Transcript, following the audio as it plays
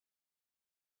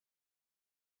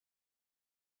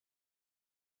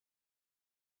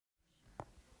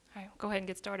Okay, go ahead and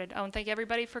get started. And thank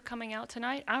everybody for coming out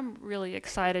tonight. I'm really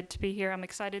excited to be here. I'm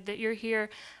excited that you're here.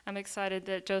 I'm excited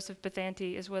that Joseph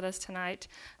Bethanti is with us tonight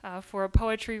for a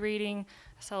poetry reading,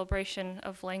 a celebration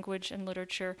of language and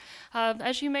literature.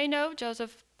 As you may know,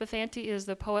 Joseph Bethanti is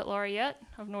the Poet Laureate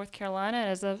of North Carolina. And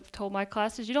as I've told my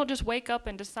classes, you don't just wake up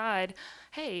and decide,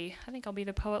 hey, I think I'll be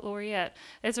the Poet Laureate.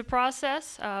 It's a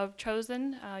process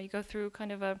chosen. You go through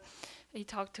kind of he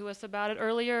talked to us about it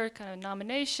earlier, kind of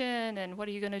nomination and what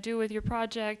are you going to do with your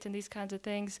project and these kinds of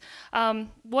things.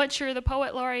 Once you're the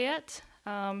Poet Laureate,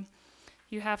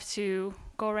 you have to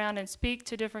go around and speak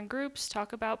to different groups,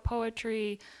 talk about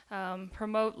poetry,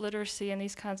 promote literacy and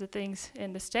these kinds of things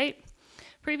in the state.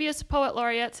 Previous Poet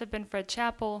Laureates have been Fred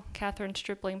Chappell, Catherine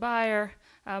Stripling-Beyer,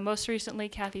 most recently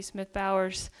Kathy Smith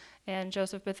Bowers, and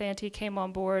Joseph Bethanti came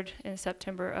on board in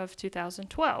September of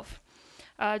 2012.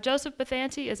 Joseph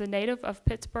Bethanti is a native of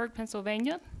Pittsburgh,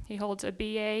 Pennsylvania. He holds a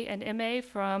BA and MA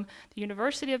from the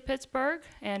University of Pittsburgh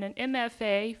and an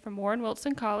MFA from Warren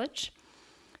Wilson College.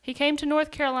 He came to North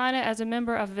Carolina as a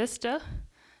member of VISTA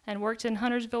and worked in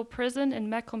Huntersville Prison in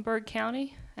Mecklenburg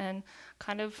County and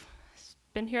kind of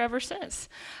been here ever since.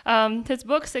 His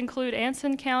books include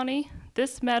Anson County,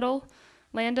 This Metal,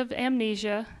 Land of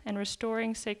Amnesia, and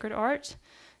Restoring Sacred Art.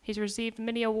 He's received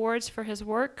many awards for his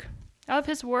work. Of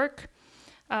his work,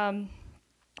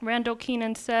 Randall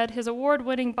Keenan said, his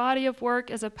award-winning body of work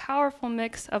is a powerful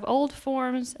mix of old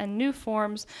forms and new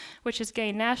forms, which has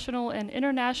gained national and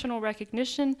international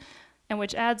recognition and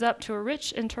which adds up to a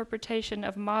rich interpretation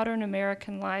of modern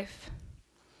American life.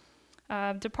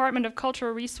 Department of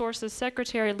Cultural Resources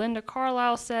Secretary Linda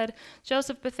Carlisle said,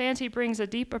 Joseph Bethanti brings a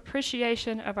deep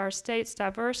appreciation of our state's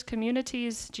diverse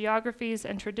communities, geographies,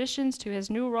 and traditions to his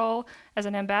new role as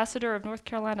an ambassador of North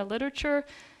Carolina literature.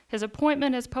 His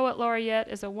appointment as Poet Laureate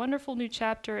is a wonderful new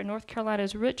chapter in North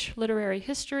Carolina's rich literary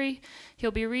history.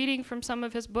 He'll be reading from some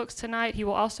of his books tonight. He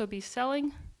will also be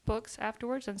selling books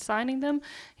afterwards and signing them.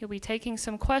 He'll be taking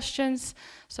some questions,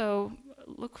 so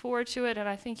look forward to it, and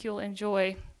I think you'll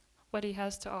enjoy what he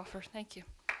has to offer. Thank you.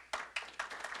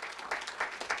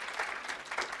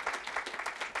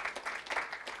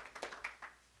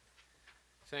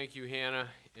 Thank you, Hannah,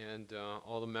 and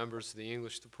all the members of the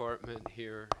English department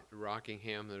here at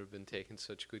Rockingham that have been taking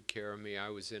such good care of me. I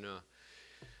was in a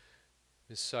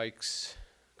Ms. Sykes'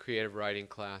 creative writing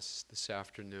class this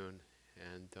afternoon,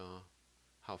 and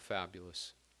how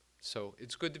fabulous. So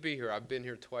it's good to be here. I've been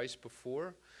here twice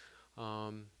before.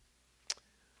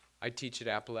 I teach at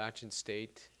Appalachian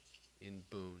State in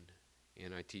Boone,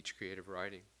 and I teach creative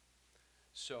writing.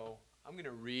 So I'm going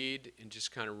to read and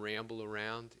just kind of ramble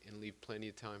around and leave plenty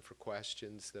of time for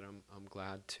questions that I'm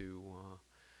glad to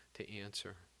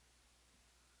answer.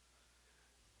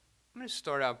 I'm going to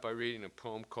start out by reading a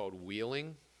poem called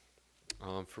Wheeling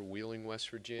for Wheeling, West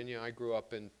Virginia. I grew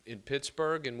up in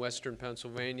Pittsburgh in western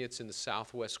Pennsylvania. It's in the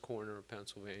southwest corner of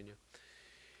Pennsylvania.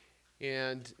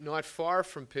 And not far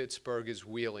from Pittsburgh is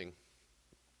Wheeling.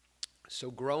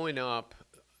 So growing up,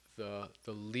 the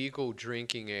legal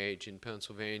drinking age in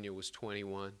Pennsylvania was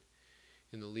 21,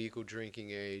 and the legal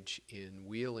drinking age in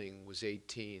Wheeling was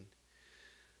 18.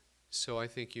 So I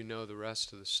think you know the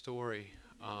rest of the story.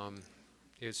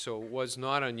 So it was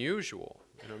not unusual,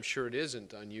 and I'm sure it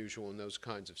isn't unusual in those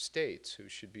kinds of states who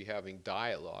should be having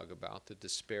dialogue about the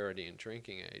disparity in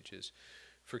drinking ages,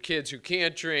 for kids who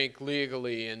can't drink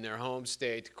legally in their home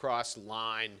state to cross the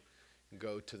line and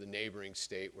go to the neighboring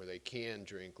state where they can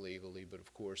drink legally. But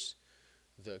of course,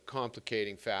 the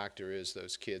complicating factor is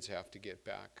those kids have to get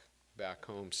back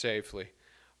home safely.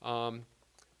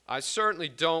 I certainly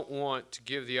don't want to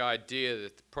give the idea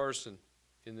that the person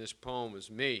in this poem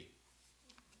is me,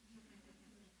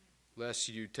 lest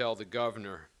you tell the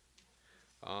governor.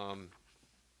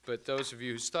 But those of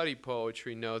you who study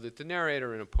poetry know that the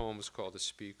narrator in a poem is called a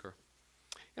speaker.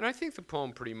 And I think the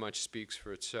poem pretty much speaks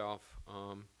for itself.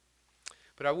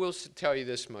 But I will tell you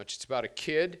this much. It's about a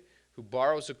kid who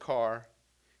borrows a car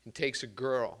and takes a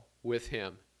girl with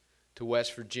him to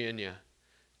West Virginia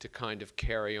to kind of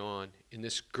carry on. And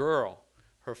this girl,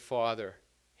 her father,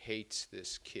 hates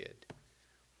this kid.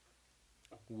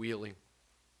 Wheeling.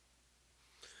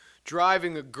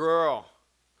 Driving a girl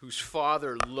whose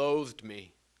father loathed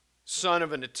me, son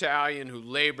of an Italian who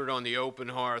labored on the open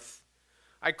hearth.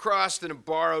 I crossed in a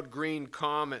borrowed green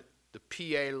Comet, the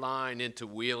PA line into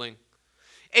Wheeling.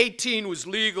 18 was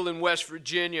legal in West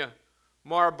Virginia.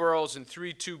 Marlboros and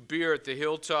 3-2 beer at the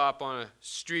hilltop on a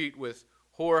street with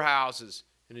whorehouses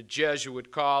and a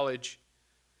Jesuit college.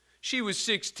 She was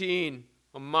 16,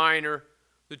 a minor,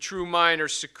 the true minor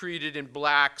secreted in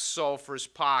black, sulphurous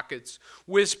pockets,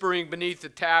 whispering beneath the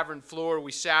tavern floor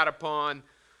we sat upon,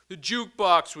 The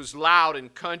jukebox was loud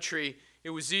and country.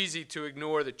 It was easy to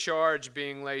ignore the charge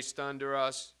being laced under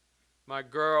us. My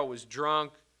girl was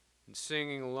drunk and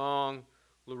singing along.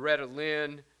 Loretta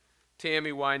Lynn,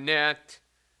 Tammy Wynette,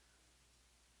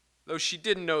 though she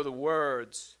didn't know the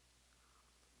words.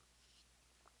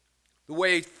 The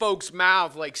way folks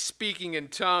mouth like speaking in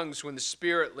tongues when the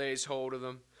Spirit lays hold of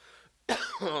them.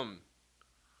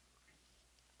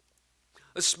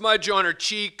 A smudge on her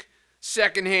cheek,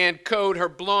 secondhand coat, her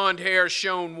blonde hair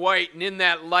shone white, and in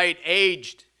that light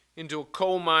aged into a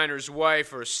coal miner's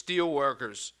wife or a steel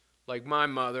worker's, like my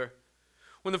mother.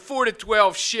 When the 4 to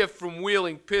 12 shift from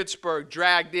Wheeling, Pittsburgh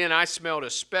dragged in, I smelled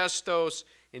asbestos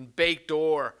and baked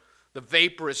ore, the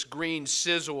vaporous green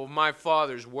sizzle of my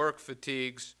father's work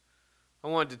fatigues. I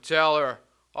wanted to tell her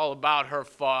all about her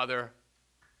father.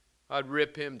 I'd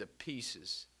rip him to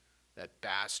pieces, that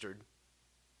bastard.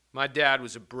 My dad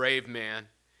was a brave man.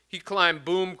 He climbed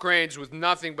boom cranes with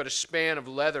nothing but a span of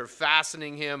leather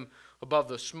fastening him above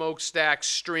the smokestacks,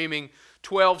 streaming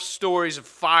 12 stories of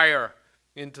fire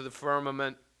into the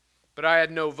firmament. But I had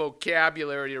no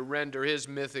vocabulary to render his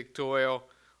mythic toil.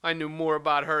 I knew more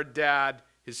about her dad,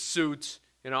 his suits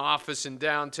in office in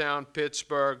downtown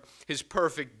Pittsburgh, his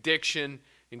perfect diction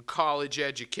in college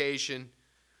education.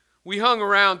 We hung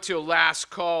around till last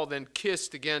call, then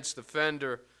kissed against the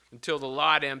fender until the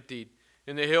lot emptied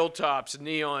and the hilltop's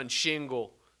neon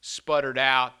shingle sputtered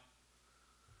out.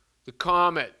 The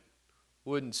Comet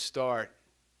wouldn't start.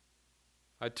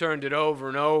 I turned it over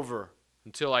and over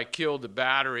until I killed the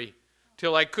battery,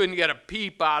 till I couldn't get a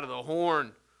peep out of the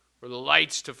horn or the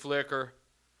lights to flicker.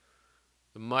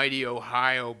 The mighty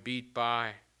Ohio beat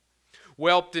by.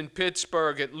 Whelped in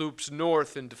Pittsburgh, it loops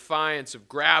north in defiance of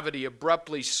gravity,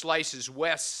 abruptly slices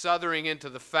west, southering into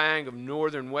the fang of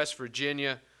northern West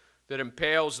Virginia that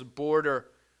impales the border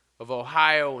of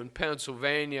Ohio and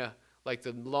Pennsylvania like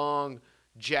the long,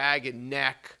 jagged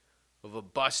neck of a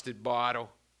busted bottle.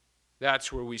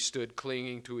 That's where we stood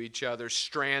clinging to each other,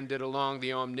 stranded along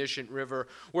the omniscient river,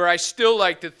 where I still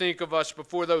like to think of us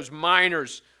before those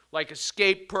miners, like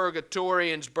escaped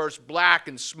purgatorians, burst black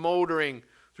and smoldering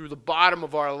through the bottom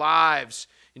of our lives,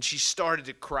 and she started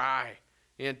to cry,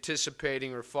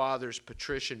 anticipating her father's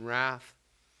patrician wrath.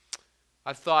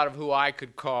 I thought of who I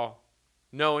could call,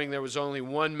 knowing there was only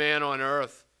one man on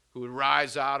earth who would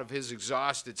rise out of his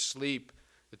exhausted sleep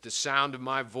at the sound of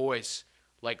my voice,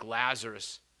 like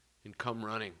Lazarus, and come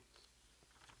running.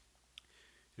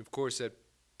 And of course, that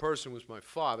person was my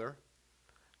father,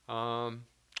 who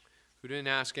didn't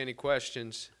ask any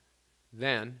questions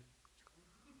then.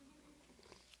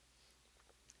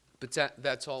 But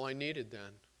that's all I needed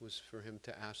then, was for him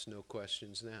to ask no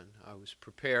questions then. I was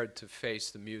prepared to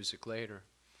face the music later.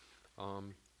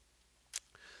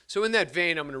 So in that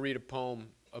vein, I'm going to read a poem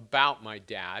about my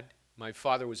dad. My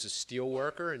father was a steel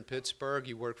worker in Pittsburgh.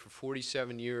 He worked for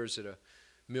 47 years at a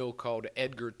mill called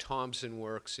Edgar Thompson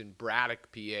Works in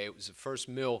Braddock, PA. It was the first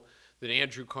mill that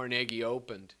Andrew Carnegie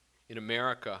opened in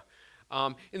America.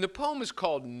 And the poem is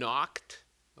called Knocked,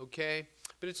 okay?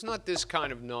 But it's not this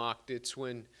kind of knocked. It's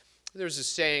when there's a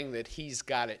saying that he's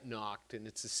got it knocked, and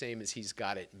it's the same as he's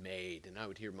got it made. And I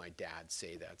would hear my dad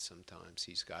say that sometimes,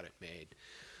 he's got it made.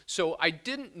 So I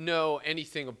didn't know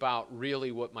anything about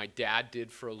really what my dad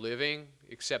did for a living,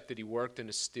 except that he worked in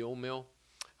a steel mill.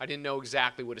 I didn't know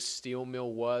exactly what a steel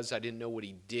mill was. I didn't know what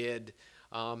he did.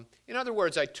 In other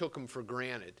words, I took him for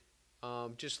granted,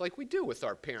 just like we do with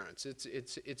our parents.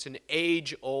 It's an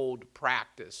age-old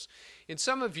practice. And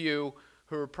some of you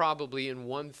who are probably in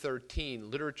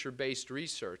 113, literature-based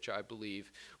research, I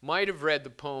believe, might have read the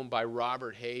poem by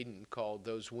Robert Hayden called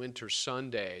Those Winter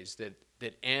Sundays that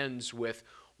ends with,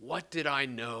 "What did I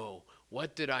know?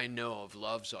 What did I know of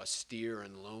love's austere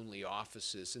and lonely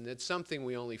offices?" And that's something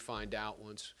we only find out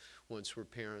once we're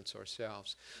parents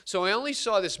ourselves. So I only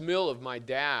saw this mill of my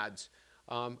dad's.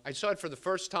 I saw it for the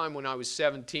first time when I was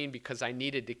 17 because I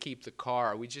needed to keep the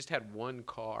car. We just had one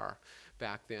car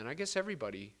back then. I guess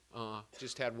everybody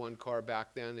just had one car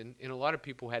back then, and a lot of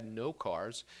people had no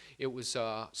cars. It was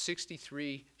a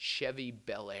 63 Chevy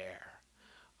Bel Air,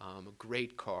 a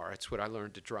great car. It's what I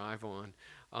learned to drive on.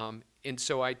 And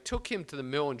so I took him to the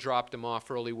mill and dropped him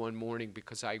off early one morning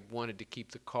because I wanted to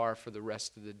keep the car for the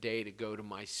rest of the day to go to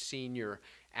my senior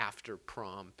after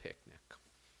prom picnic.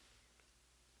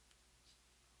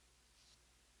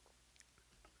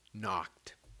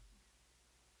 Knocked.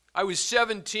 I was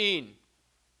 17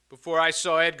 before I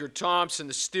saw Edgar Thompson,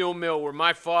 the steel mill where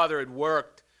my father had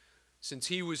worked since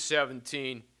he was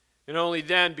 17, and only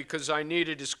then because I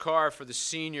needed his car for the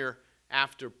senior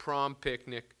after prom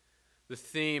picnic. The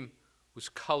theme was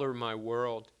Color My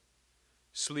World.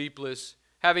 Sleepless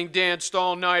having danced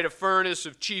all night a furnace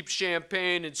of cheap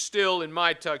champagne and still in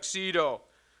my tuxedo.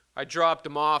 I dropped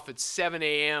him off at 7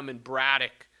 a.m. in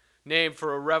Braddock, named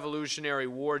for a Revolutionary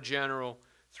War general.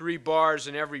 3 bars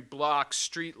in every block,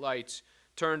 street lights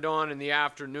turned on in the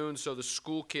afternoon so the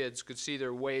school kids could see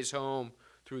their ways home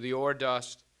through the ore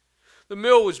dust. The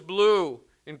mill was blue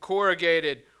and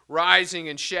corrugated, rising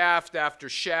in shaft after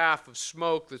shaft of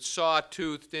smoke that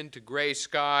saw-toothed into gray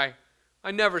sky.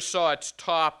 I never saw its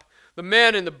top. The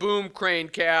men in the boom crane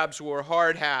cabs wore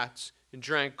hard hats and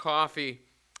drank coffee.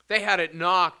 They had it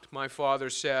knocked, my father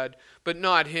said, but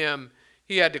not him.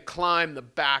 He had to climb the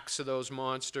backs of those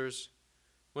monsters.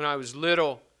 When I was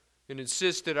little and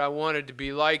insisted I wanted to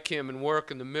be like him and work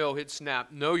in the mill, he'd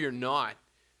snap, "No, you're not.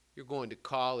 You're going to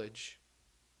college."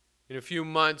 In a few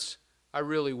months, I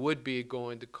really would be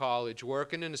going to college.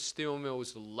 Working in a steel mill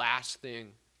was the last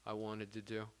thing I wanted to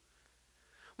do.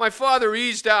 My father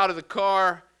eased out of the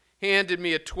car, handed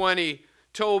me a 20,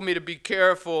 told me to be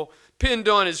careful, pinned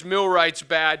on his millwright's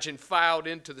badge, and filed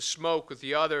into the smoke with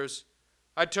the others.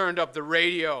 I turned up the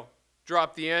radio,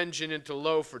 dropped the engine into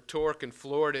low for torque, and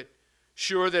floored it,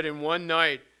 sure that in one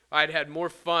night I'd had more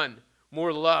fun,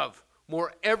 more love,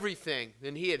 more everything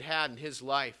than he had had in his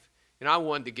life, and I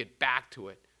wanted to get back to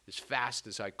it as fast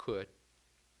as I could.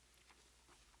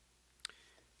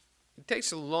 It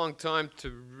takes a long time to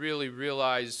really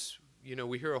realize,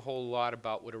 we hear a whole lot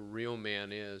about what a real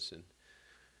man is, and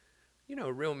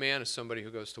a real man is somebody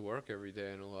who goes to work every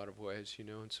day in a lot of ways,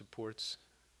 and supports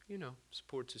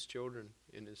his children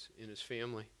in his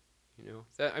family,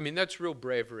 that's real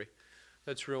bravery,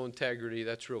 that's real integrity,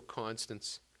 that's real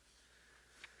constance.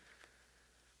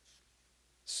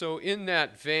 So in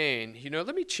that vein,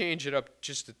 let me change it up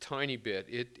just a tiny bit.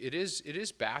 It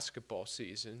is basketball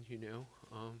season,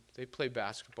 They play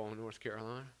basketball in North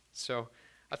Carolina. So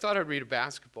I thought I'd read a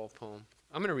basketball poem.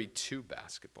 I'm going to read 2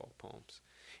 basketball poems.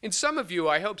 And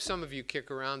I hope some of you kick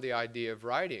around the idea of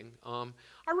writing. I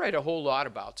write a whole lot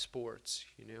about sports,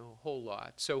 a whole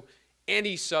lot. So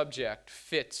any subject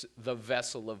fits the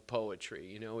vessel of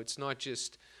poetry. It's not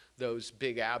just those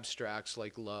big abstracts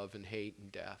like love and hate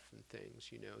and death and things.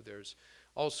 There's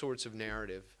all sorts of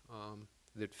narrative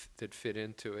that fit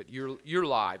into it. Your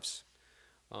lives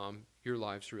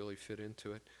really fit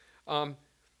into it.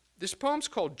 This poem's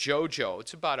called JoJo.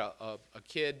 It's about a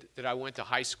kid that I went to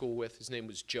high school with. His name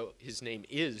is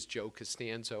Joe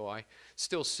Costanzo. I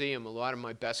still see him. A lot of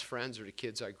my best friends are the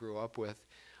kids I grew up with.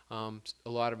 A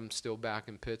lot of them still back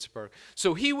in Pittsburgh.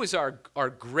 So he was our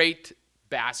great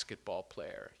basketball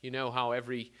player. How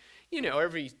every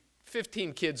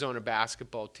 15 kids on a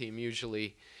basketball team,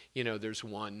 usually, there's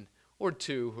 1 or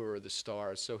 2 who are the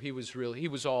stars. So he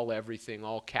was all everything,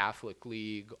 all Catholic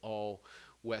League, all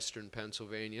Western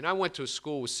Pennsylvania. And I went to a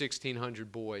school with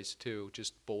 1,600 boys too,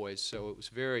 just boys. So it was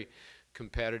very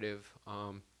competitive.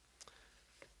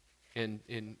 And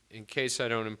in case I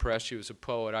don't impress you as a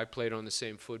poet, I played on the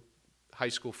same high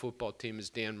school football team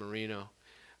as Dan Marino.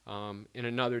 And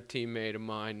another teammate of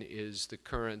mine is the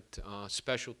current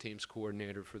special teams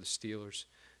coordinator for the Steelers,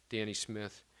 Danny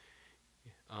Smith.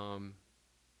 And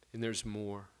there's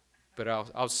more. But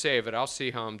I'll save it. I'll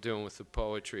see how I'm doing with the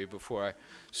poetry before I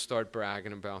start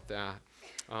bragging about that.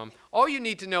 All you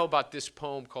need to know about this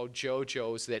poem called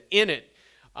JoJo is that in it,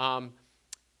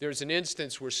 there's an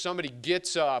instance where somebody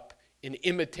gets up and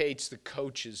imitates the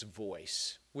coach's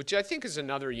voice, which I think is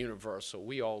another universal.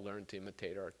 We all learn to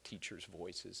imitate our teachers'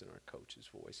 voices and our coaches'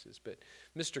 voices. But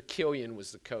Mr. Killian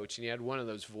was the coach, and he had one of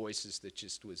those voices that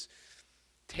just was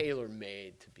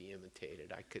tailor-made to be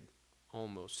imitated. I could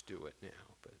almost do it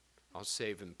now, but I'll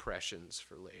save impressions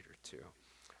for later, too.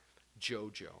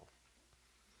 JoJo.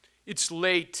 It's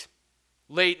late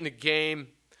in the game.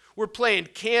 We're playing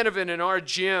Canavan in our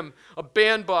gym, a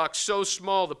bandbox so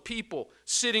small the people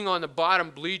sitting on the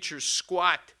bottom bleachers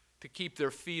squat to keep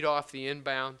their feet off the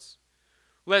inbounds.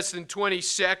 Less than 20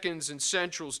 seconds and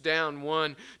Central's down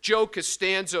 1. Joe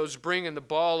Costanzo's bringing the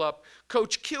ball up.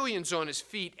 Coach Killian's on his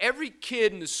feet. Every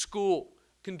kid in the school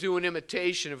can do an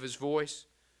imitation of his voice.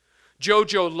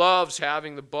 JoJo loves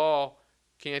having the ball.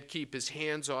 Can't keep his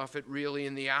hands off it really,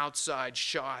 and the outside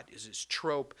shot is his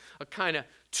trope. A kind of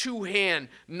 2-hand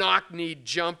knock-knee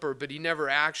jumper, but he never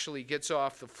actually gets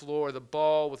off the floor. The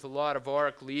ball with a lot of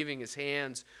arc leaving his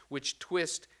hands, which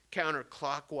twist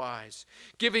counterclockwise,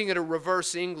 giving it a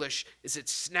reverse English as it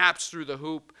snaps through the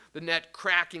hoop, the net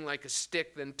cracking like a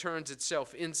stick, then turns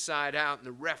itself inside out, and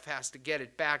the ref has to get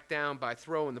it back down by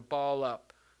throwing the ball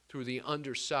up through the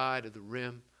underside of the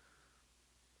rim.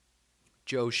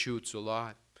 Joe shoots a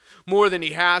lot. More than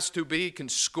he has to, but he can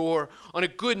score. On a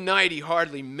good night, he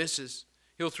hardly misses.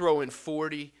 He'll throw in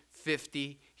 40,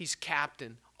 50. He's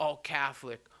captain, all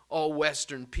Catholic, all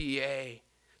Western PA.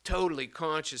 Totally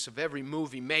conscious of every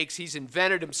move he makes. He's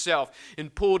invented himself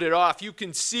and pulled it off. You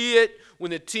can see it when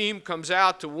the team comes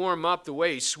out to warm up, the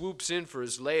way he swoops in for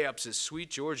his layups as Sweet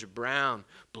Georgia Brown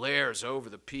blares over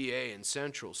the PA and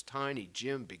Central's tiny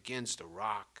gym begins to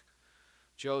rock.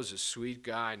 Joe's a sweet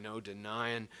guy, no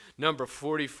denying. Number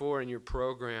 44 in your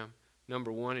program,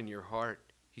 number 1 in your heart.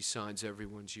 He signs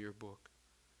everyone's yearbook.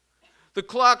 The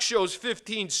clock shows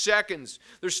 15 seconds.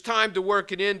 There's time to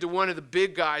work it into one of the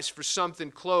big guys for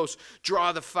something close.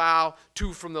 Draw the foul,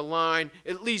 2 from the line,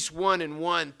 at least 1 and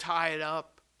 1, tie it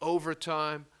up,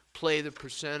 overtime, play the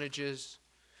percentages.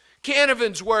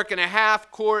 Canavan's working a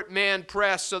half-court man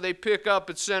press, so they pick up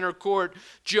at center court.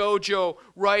 JoJo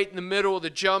right in the middle of the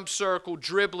jump circle,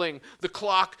 dribbling, the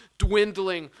clock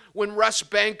dwindling. When Russ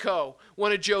Benko,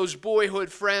 one of Joe's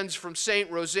boyhood friends from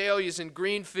St. Rosalia's in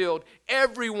Greenfield,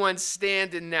 everyone's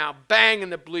standing now,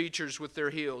 banging the bleachers with their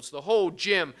heels. The whole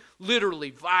gym literally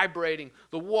vibrating,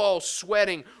 the walls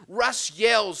sweating. Russ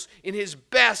yells in his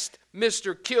best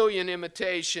Mr. Killian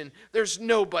imitation. There's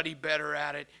nobody better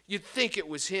at it. You'd think it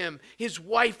was him. His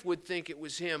wife would think it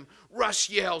was him. Russ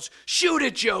yells, "Shoot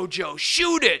it, JoJo,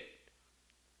 shoot it!"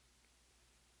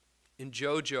 And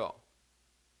JoJo,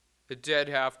 the dead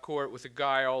half court with a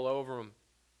guy all over him,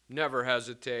 never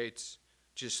hesitates,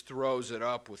 just throws it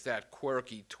up with that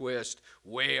quirky twist,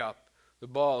 way up, the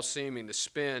ball seeming to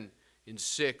spin in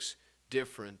 6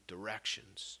 different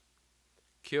directions.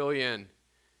 Killian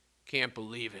can't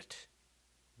believe it.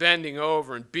 Bending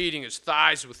over and beating his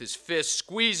thighs with his fists,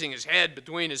 squeezing his head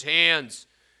between his hands.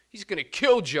 He's going to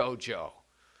kill JoJo.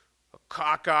 A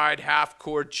cockeyed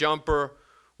half-court jumper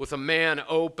with a man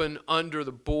open under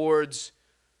the boards.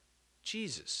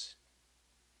 Jesus.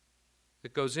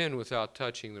 It goes in without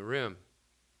touching the rim,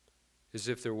 as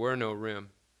if there were no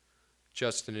rim,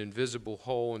 just an invisible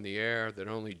hole in the air that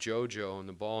only JoJo and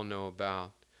the ball know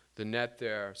about. The net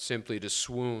there simply to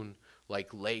swoon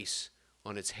like lace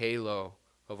on its halo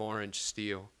of orange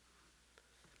steel.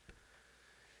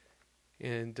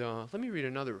 And let me read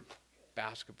another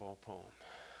basketball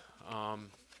poem.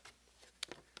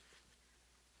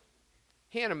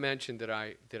 Hannah mentioned that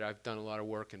I've done a lot of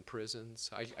work in prisons.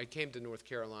 I came to North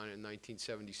Carolina in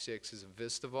 1976 as a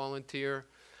VISTA volunteer.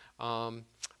 I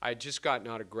had just gotten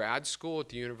out of grad school at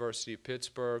the University of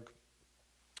Pittsburgh.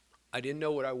 I didn't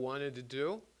know what I wanted to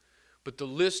do, but the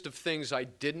list of things I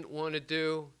didn't want to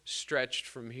do stretched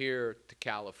from here to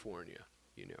California,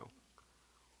 you know.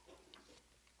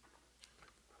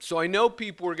 So I know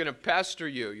people are going to pester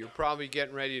you. You're probably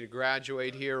getting ready to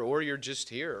graduate here, or you're just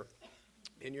here,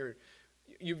 and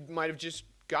you might have just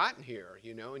gotten here,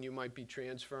 you know, and you might be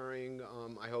transferring.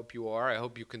 I hope you are. I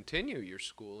hope you continue your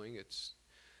schooling.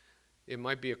 It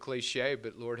might be a cliche,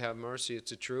 but Lord have mercy,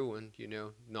 it's a true one. You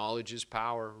know, knowledge is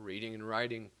power. Reading and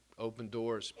writing open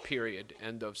doors, period,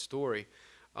 end of story.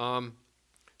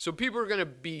 So people are going to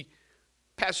be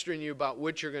pestering you about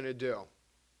what you're going to do.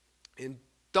 And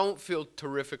don't feel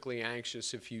terrifically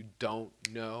anxious if you don't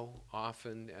know.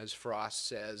 Often, as Frost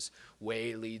says,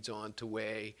 way leads on to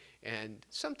way. And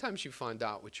sometimes you find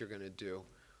out what you're going to do.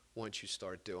 Once you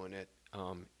start doing it,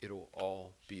 it'll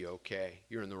all be okay.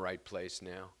 You're in the right place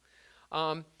now.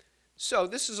 So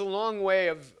this is a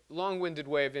long-winded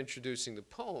way of introducing the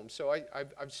poem. So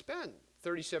I've spent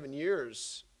 37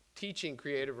 years teaching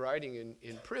creative writing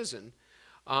in prison.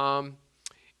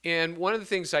 And one of the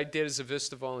things I did as a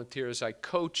VISTA volunteer is I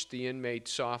coached the inmate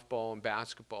softball and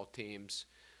basketball teams,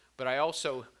 but I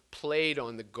also played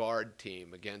on the guard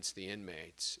team against the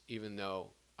inmates, even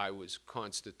though I was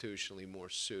constitutionally more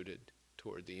suited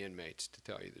toward the inmates, to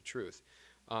tell you the truth.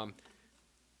 A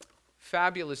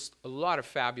lot of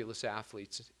fabulous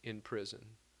athletes in prison,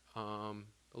 a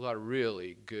lot of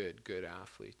really good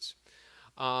athletes.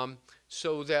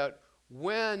 So that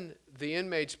when the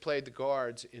inmates played the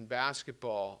guards in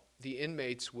basketball, the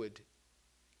inmates would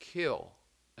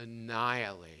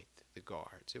annihilate the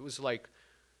guards. It was like,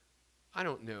 I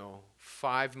don't know,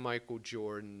 5 Michael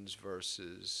Jordans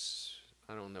versus,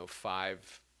 I don't know,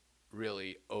 5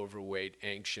 really overweight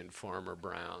ancient Farmer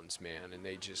Browns, man. And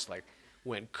they just like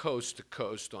went coast to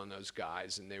coast on those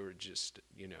guys, and they were just,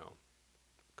 you know,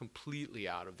 completely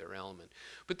out of their element.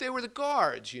 But they were the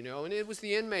guards, you know, and it was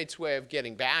the inmates' way of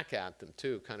getting back at them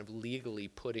too, kind of legally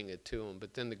putting it to them.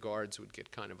 But then the guards would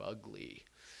get kind of ugly,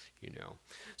 you know.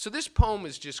 So this poem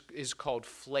is called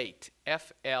Flate,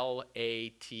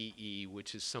 F-L-A-T-E,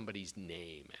 which is somebody's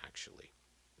name actually,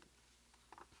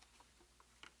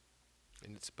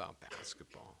 and it's about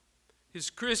basketball.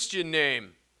 His Christian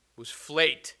name was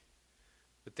Flate,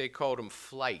 but they called him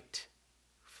Flight,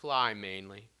 fly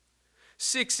mainly.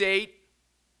 6'8",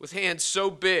 with hands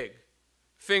so big,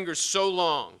 fingers so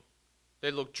long, they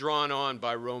looked drawn on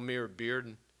by Romare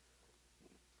Bearden.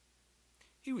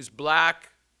 He was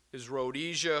black as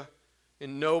Rhodesia,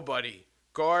 and nobody,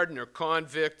 guard or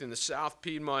convict in the South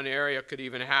Piedmont area, could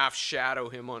even half shadow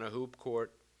him on a hoop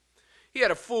court. He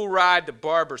had a full ride to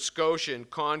Barber, Scotia in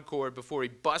Concord before he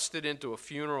busted into a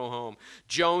funeral home,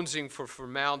 jonesing for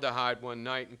formaldehyde one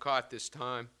night and caught this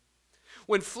time.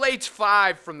 When Flates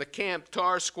 5 from the Camp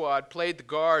Tar Squad played the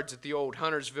guards at the old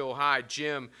Huntersville High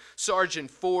gym, Sergeant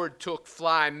Ford took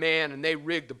Fly man and they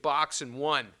rigged the box and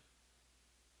won.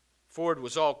 Ford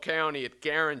was all county at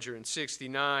Garinger in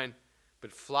 '69,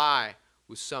 but Fly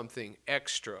was something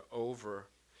extra over.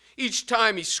 Each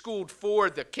time he schooled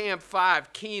Ford, the Camp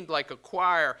 5 keened like a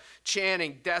choir,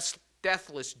 chanting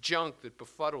deathless junk that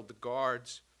befuddled the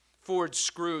guards. Ford's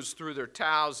screws threw their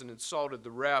towels and insulted the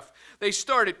ref. They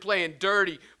started playing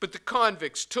dirty, but the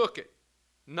convicts took it.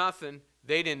 Nothing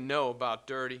they didn't know about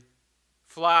dirty.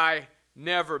 Fly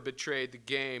never betrayed the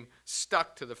game,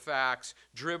 stuck to the facts,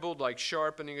 dribbled like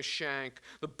sharpening a shank.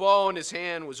 The ball in his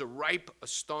hand was a ripe,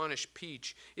 astonished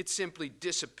peach. It simply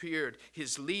disappeared.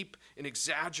 His leap, an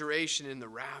exaggeration in the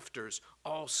rafters,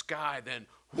 all sky, then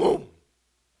whoom!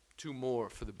 2 more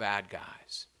for the bad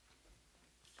guys.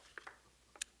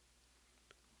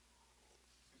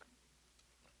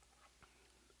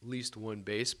 At least one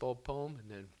baseball poem, and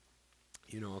then,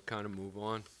 I'll kind of move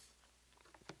on.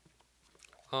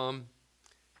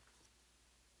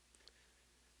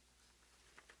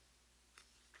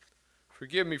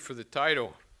 Forgive me for the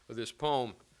title of this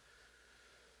poem.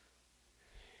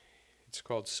 It's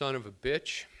called Son of a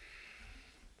Bitch.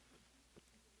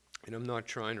 And I'm not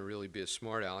trying to really be a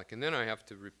smart aleck. And then I have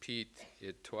to repeat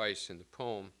it twice in the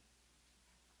poem.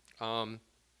 And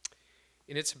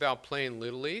it's about playing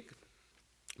Little League.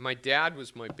 My dad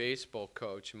was my baseball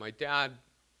coach. And my dad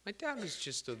was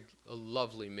just a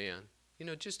lovely man.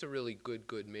 Just a really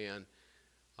good man.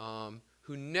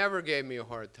 Who never gave me a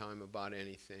hard time about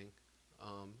anything.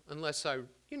 Unless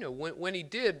when he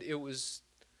did, it was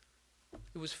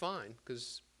fine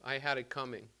because I had it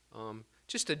coming.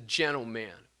 Just a gentle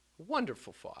man, a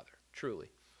wonderful father, truly.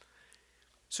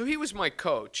 So he was my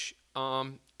coach,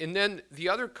 and then the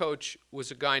other coach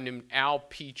was a guy named Al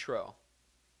Petro,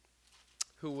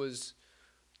 who was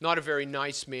not a very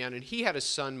nice man, and he had a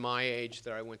son my age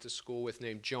that I went to school with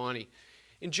named Johnny.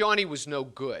 And Johnny was no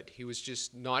good. He was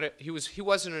just not he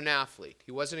wasn't an athlete.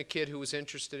 He wasn't a kid who was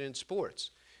interested in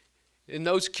sports. And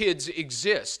those kids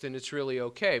exist, and it's really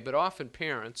okay. But often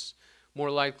parents, more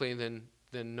likely than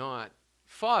not,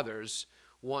 fathers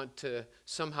want to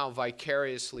somehow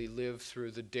vicariously live through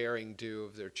the daring do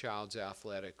of their child's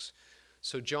athletics.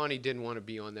 So Johnny didn't want to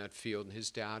be on that field, and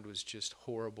his dad was just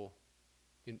horrible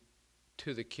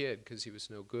to the kid because he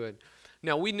was no good.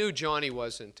 Now, we knew Johnny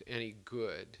wasn't any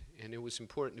good, and it was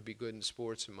important to be good in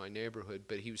sports in my neighborhood,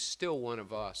 but he was still one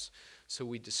of us, so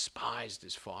we despised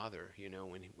his father,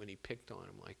 when he picked on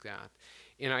him like that.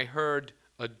 And I heard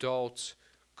adults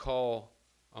call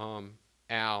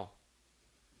Al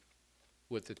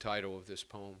what the title of this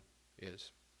poem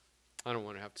is. I don't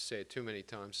want to have to say it too many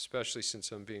times, especially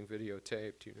since I'm being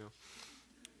videotaped,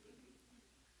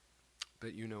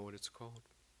 But you know what it's called.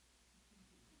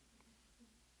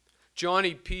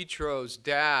 Johnny Petro's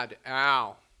dad,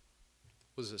 Al,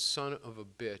 was a son of a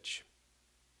bitch.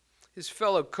 His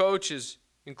fellow coaches,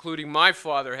 including my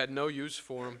father, had no use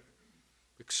for him.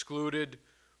 Excluded,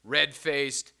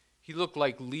 red-faced, he looked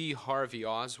like Lee Harvey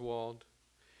Oswald.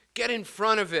 Get in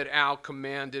front of it, Al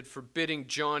commanded, forbidding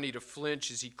Johnny to flinch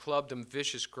as he clubbed him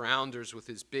vicious grounders with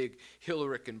his big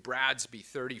Hillerick and Bradsby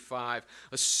 .35,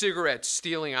 a cigarette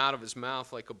stealing out of his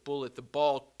mouth like a bullet, the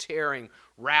ball tearing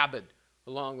rabid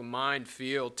along the mined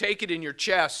field. Take it in your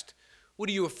chest. What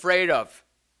are you afraid of?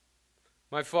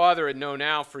 My father had known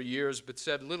Al for years, but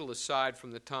said little aside from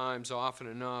the times often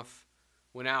enough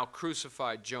when Al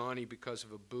crucified Johnny because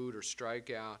of a boot or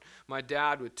strikeout. My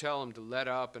dad would tell him to let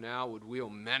up, and Al would wheel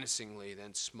menacingly,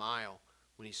 then smile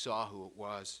when he saw who it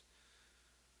was.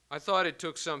 I thought it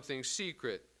took something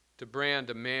secret to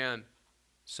brand a man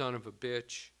son of a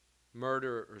bitch.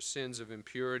 Murder or sins of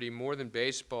impurity, more than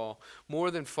baseball, more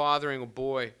than fathering a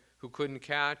boy who couldn't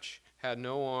catch, had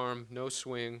no arm, no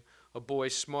swing, a boy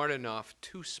smart enough,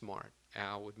 too smart,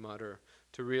 Al would mutter,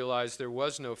 to realize there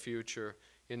was no future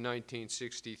in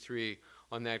 1963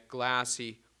 on that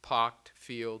glassy, pocked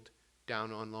field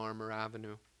down on Larimer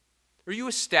Avenue. Are you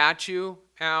a statue?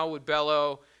 Al would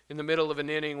bellow in the middle of an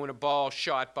inning when a ball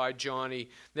shot by Johnny,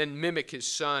 then mimic his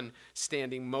son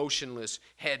standing motionless,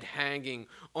 head hanging,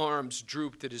 arms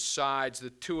drooped at his sides, the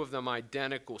two of them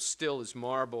identical, still as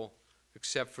marble,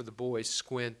 except for the boy's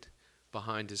squint,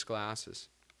 behind his glasses.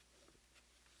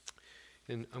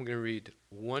 And I'm going to read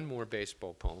one more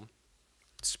baseball poem.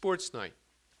 Sports Night.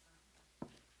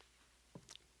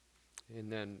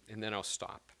 And then I'll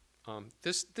stop.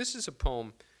 This is a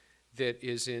poem that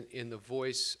is in the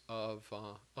voice of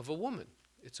a woman.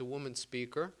 It's a woman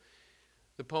speaker.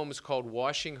 The poem is called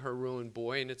 "Washing Her Ruined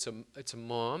Boy," and it's a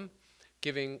mom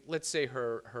giving, let's say,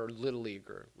 her little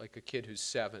leaguer, like a kid who's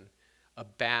 7, a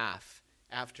bath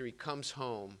after he comes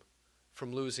home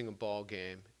from losing a ball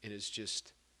game and is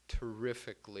just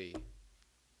terrifically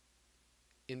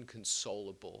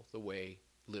inconsolable the way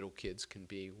little kids can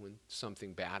be when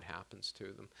something bad happens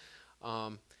to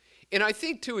them. And I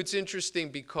think, too, it's interesting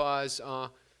because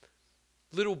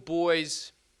little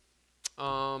boys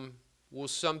will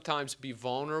sometimes be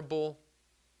vulnerable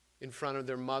in front of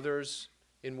their mothers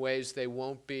in ways they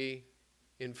won't be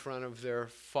in front of their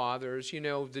fathers. You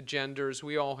know, the genders,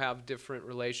 we all have different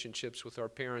relationships with our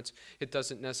parents. It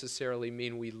doesn't necessarily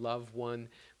mean we love one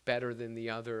better than the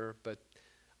other, but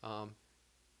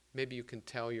maybe you can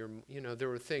tell there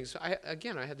were things. I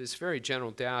had this very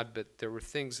gentle dad, but there were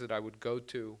things that I would go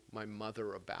to my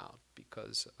mother about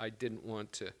because I didn't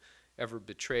want to ever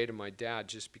betray to my dad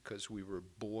just because we were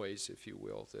boys, if you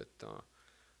will, that,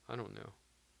 I don't know,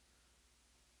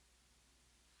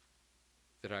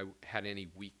 that I had any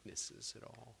weaknesses at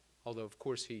all. Although, of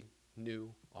course, he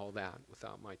knew all that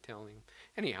without my telling him.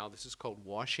 Anyhow, this is called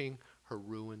 "Washing Her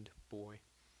Ruined Boy."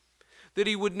 That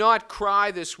he would not cry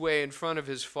this way in front of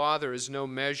his father is no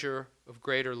measure of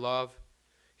greater love.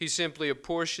 He simply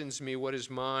apportions me what is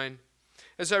mine.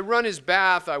 As I run his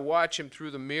bath, I watch him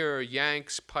through the mirror,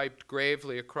 Yanks piped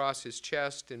gravely across his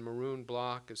chest in maroon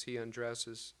block as he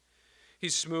undresses.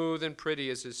 He's smooth and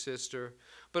pretty as his sister,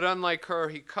 but unlike her,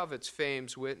 he covets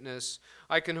fame's witness.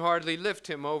 I can hardly lift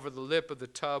him over the lip of the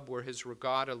tub where his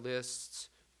regatta lists,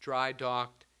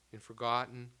 dry-docked and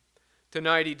forgotten.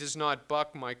 Tonight he does not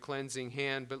buck my cleansing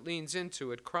hand, but leans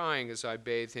into it, crying as I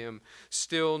bathe him,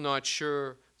 still not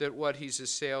sure that what he's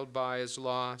assailed by is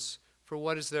loss. For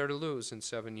what is there to lose in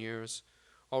 7 years?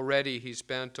 Already he's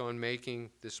bent on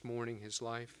making this morning his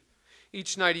life.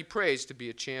 Each night he prays to be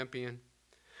a champion.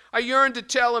 I yearn to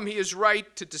tell him he is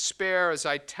right to despair as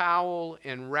I towel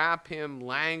and wrap him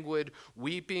languid,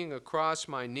 weeping across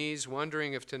my knees,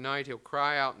 wondering if tonight he'll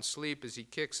cry out in sleep as he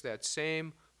kicks that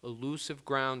same elusive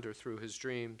grounder through his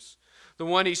dreams. The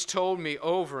one he's told me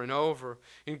over and over,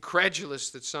 incredulous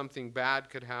that something bad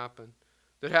could happen,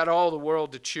 that had all the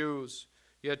world to choose,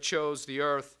 yet chose the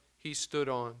earth he stood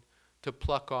on to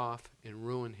pluck off and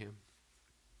ruin him.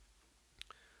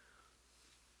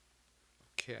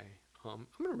 Okay, I'm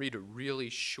going to read a really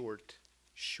short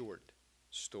story.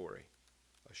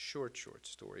 A short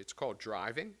story. It's called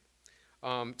Driving.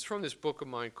 It's from this book of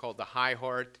mine called The High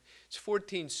Heart. It's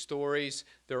 14 stories.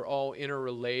 They're all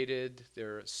interrelated.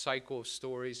 They're a cycle of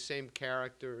stories, same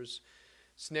characters.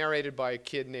 It's narrated by a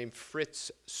kid named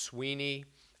Fritz Sweeney.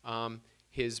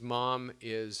 His mom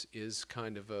is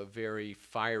kind of a very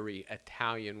fiery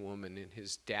Italian woman, and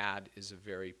his dad is a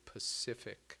very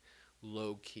pacific,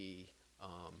 low-key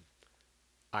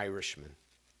Irishman.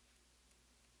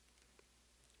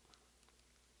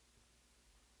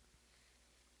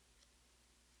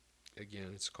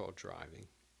 Again, it's called Driving.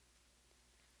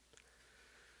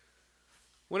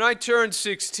 When I turned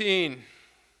 16,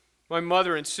 my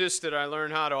mother insisted I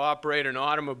learn how to operate an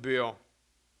automobile.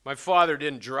 My father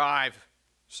didn't drive,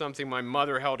 something my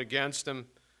mother held against him,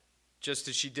 just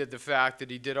as she did the fact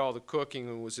that he did all the cooking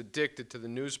and was addicted to the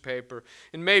newspaper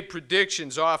and made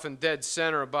predictions often dead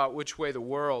center about which way the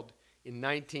world in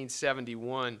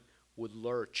 1971 would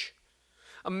lurch.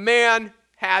 A man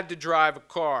had to drive a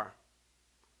car.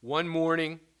 One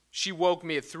morning, she woke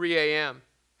me at 3 a.m.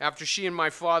 after she and my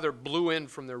father blew in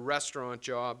from their restaurant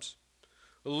jobs.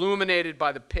 Illuminated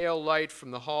by the pale light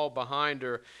from the hall behind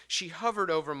her, she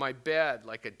hovered over my bed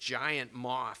like a giant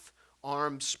moth,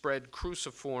 arms spread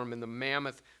cruciform in the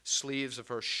mammoth sleeves of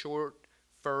her short,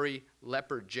 furry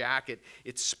leopard jacket,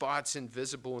 its spots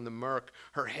invisible in the murk,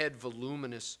 her head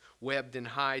voluminous, webbed in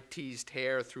high-teased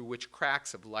hair through which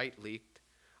cracks of light leaked.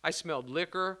 I smelled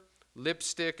liquor,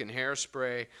 lipstick, and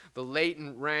hairspray, the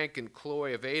latent rank and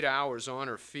cloy of 8 hours on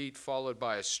her feet, followed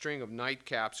by a string of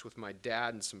nightcaps with my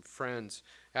dad and some friends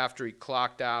after he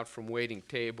clocked out from waiting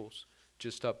tables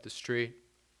just up the street.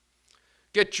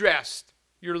 "Get dressed.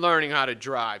 You're learning how to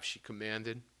drive," she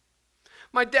commanded.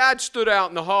 My dad stood out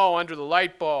in the hall under the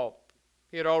light bulb.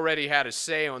 He had already had a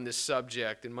say on this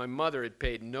subject, and my mother had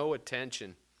paid no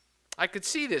attention. I could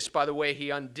see this by the way he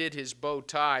undid his bow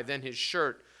tie, then his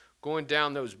shirt, going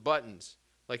down those buttons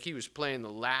like he was playing the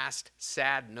last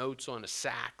sad notes on a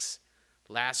sax.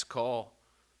 Last call.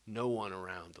 No one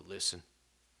around to listen.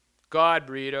 "God,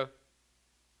 Rita,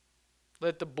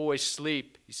 let the boy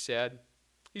sleep," he said.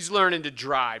 "He's learning to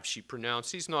drive," she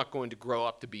pronounced. "He's not going to grow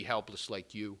up to be helpless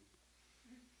like you."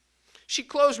 She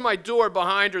closed my door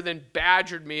behind her, then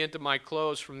badgered me into my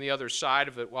clothes from the other side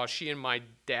of it while she and my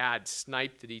dad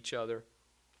sniped at each other.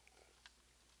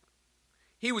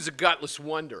 He was a gutless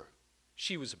wonder.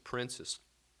 She was a princess.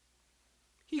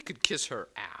 He could kiss her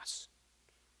ass.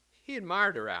 He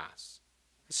admired her ass,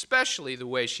 especially the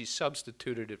way she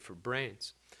substituted it for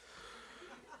brains.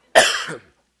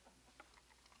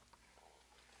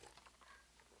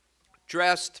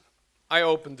 Dressed, I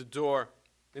opened the door,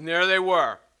 and there they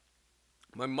were.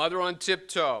 My mother on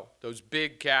tiptoe, those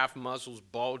big calf muscles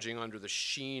bulging under the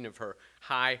sheen of her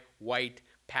high white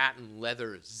patent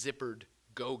leather zippered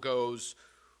go-go's,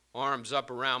 arms up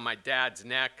around my dad's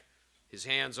neck, his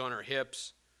hands on her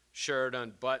hips, shirt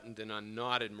unbuttoned and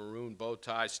unknotted, maroon bow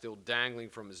tie still dangling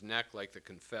from his neck like the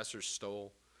confessor's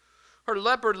stole. Her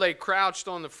leopard lay crouched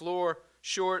on the floor,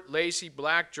 short, lacy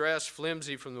black dress,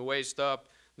 flimsy from the waist up.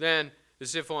 Then,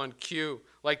 as if on cue,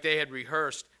 like they had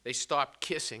rehearsed, they stopped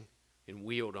kissing and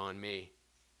wheeled on me.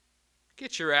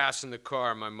 "Get your ass in the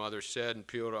car," my mother said, and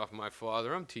peeled off my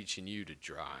father. "I'm teaching you to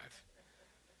drive."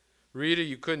 "Rita,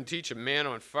 you couldn't teach a man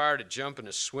on fire to jump in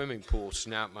a swimming pool,"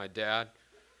 snapped my dad.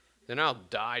 "Then I'll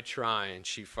die trying,"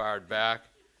 she fired back,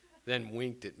 then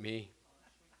winked at me.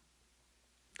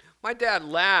 My dad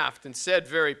laughed and said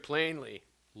very plainly,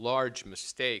 "Large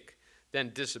mistake,"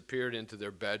 then disappeared into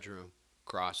their bedroom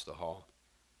across the hall.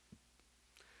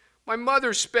 My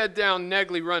mother sped down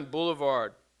Negley Run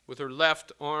Boulevard with her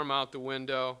left arm out the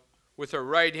window. With her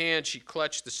right hand, she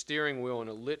clutched the steering wheel in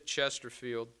a lit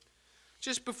Chesterfield.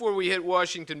 Just before we hit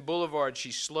Washington Boulevard,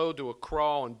 she slowed to a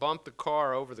crawl and bumped the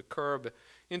car over the curb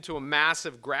into a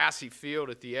massive grassy field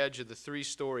at the edge of the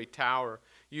 3-story tower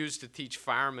used to teach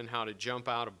firemen how to jump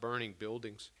out of burning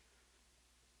buildings.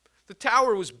 The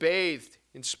tower was bathed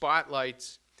in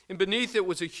spotlights, and beneath it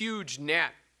was a huge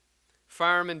net.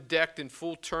 Firemen decked in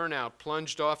full turnout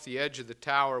plunged off the edge of the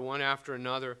tower one after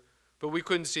another, but we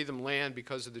couldn't see them land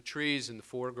because of the trees in the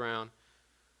foreground.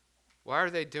 "Why are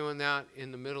they doing that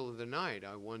in the middle of the night?"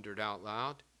 I wondered out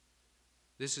loud.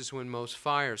 "This is when most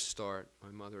fires start,"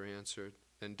 my mother answered,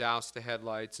 then doused the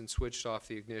headlights and switched off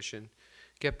the ignition.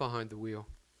 "Get behind the wheel."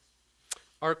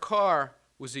 Our car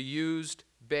was a used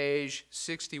beige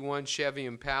 61 Chevy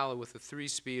Impala with a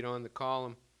 3-speed on the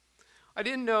column. I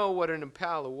didn't know what an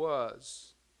Impala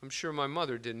was. I'm sure my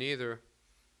mother didn't either.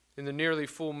 In the nearly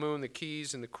full moon, the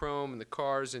keys and the chrome and the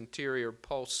car's interior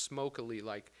pulsed smokily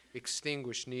like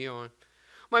extinguished neon.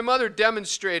 My mother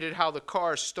demonstrated how the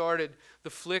car started, the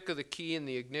flick of the key in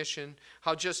the ignition,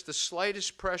 how just the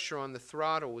slightest pressure on the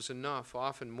throttle was enough,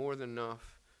 often more than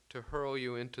enough, to hurl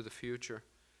you into the future.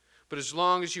 But as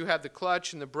long as you had the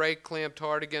clutch and the brake clamped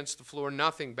hard against the floor,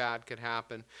 nothing bad could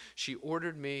happen. She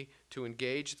ordered me to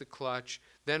engage the clutch.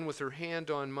 Then with her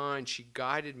hand on mine, she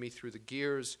guided me through the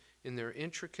gears in their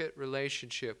intricate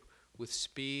relationship with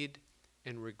speed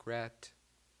and regret.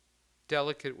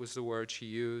 Delicate was the word she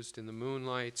used in the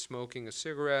moonlight, smoking a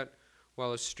cigarette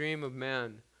while a stream of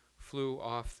men flew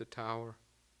off the tower.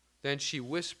 Then she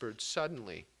whispered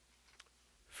suddenly,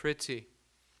 "Fritzy,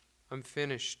 I'm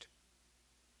finished."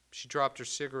 She dropped her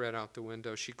cigarette out the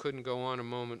window. She couldn't go on a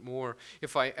moment more.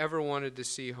 If I ever wanted to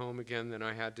see home again, then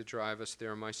I had to drive us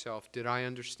there myself. Did I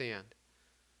understand?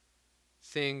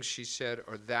 "Things," she said,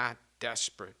 "are that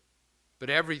desperate. But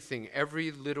everything,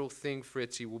 every little thing,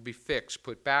 Fritzy, will be fixed,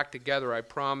 put back together, I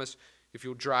promise, if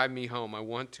you'll drive me home. I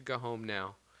want to go home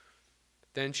now."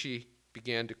 Then she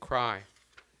began to cry,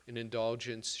 an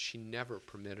indulgence she never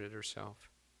permitted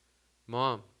herself.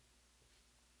 "Mom,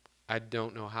 I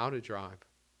don't know how to drive.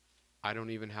 I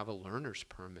don't even have a learner's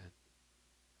permit."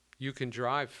 "You can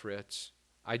drive, Fritz.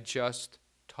 I just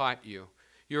taught you.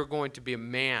 You're going to be a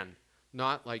man,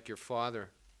 not like your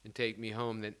father, and take me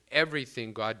home. Then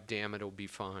everything, God damn it, will be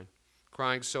fine."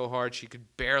 Crying so hard she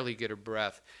could barely get her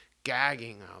breath,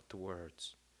 gagging out the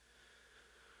words.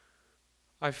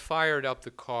 I fired up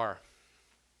the car,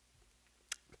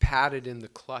 patted in the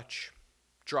clutch,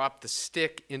 dropped the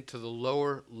stick into the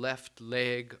lower left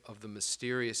leg of the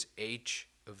mysterious H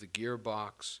of the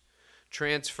gearbox,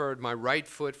 transferred my right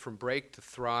foot from brake to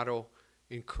throttle,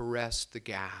 and caressed the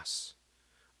gas.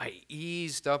 I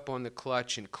eased up on the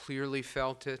clutch and clearly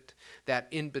felt it, that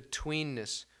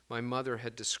in-betweenness my mother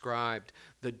had described,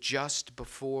 the just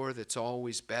before that's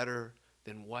always better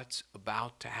than what's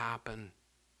about to happen.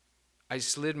 I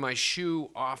slid my shoe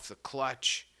off the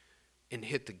clutch and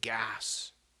hit the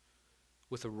gas.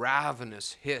 With a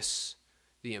ravenous hiss,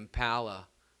 the Impala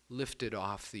lifted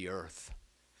off the earth.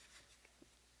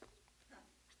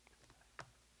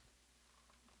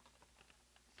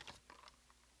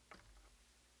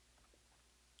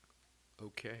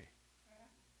 Okay.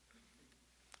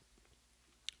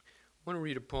 I want to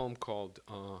read a poem called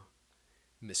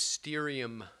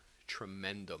Mysterium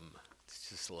Tremendum. It's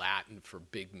just Latin for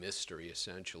big mystery,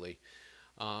 essentially.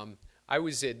 I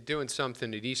was doing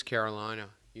something at East Carolina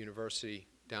University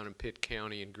down in Pitt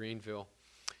County in Greenville.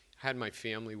 I had my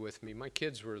family with me. My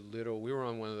kids were little. We were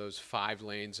on one of those 5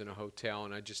 lanes in a hotel,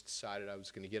 and I just decided I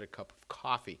was going to get a cup of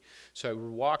coffee. So I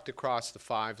walked across the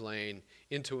 5 lane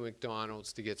into a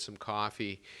McDonald's to get some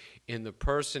coffee, and the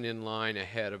person in line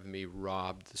ahead of me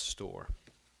robbed the store.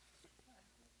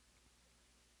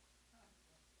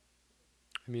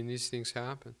 I mean, these things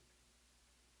happen.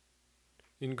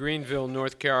 In Greenville,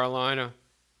 North Carolina,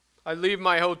 I leave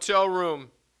my hotel room.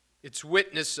 It's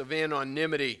witness of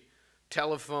anonymity.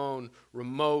 Telephone,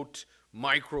 remote,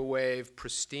 microwave,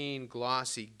 pristine,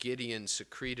 glossy Gideon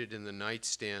secreted in the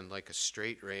nightstand like a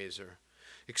straight razor.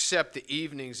 Except the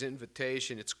evening's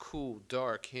invitation, its cool,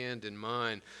 dark hand in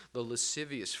mine, the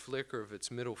lascivious flicker of its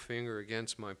middle finger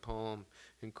against my palm,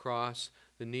 and cross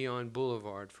the neon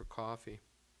boulevard for coffee.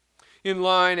 In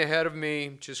line ahead of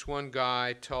me, just one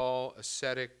guy, tall,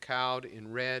 ascetic, cowed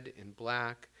in red and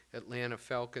black, Atlanta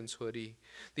Falcons hoodie.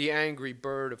 The angry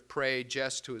bird of prey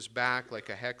just to his back like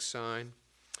a hex sign.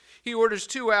 He orders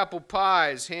 2 apple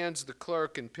pies, hands the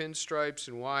clerk in pinstripes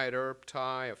and Wyatt Earp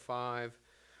tie a 5.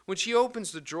 When she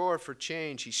opens the drawer for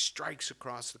change, he strikes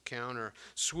across the counter,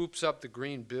 swoops up the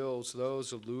green bills,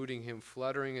 those eluding him,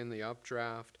 fluttering in the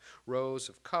updraft, rows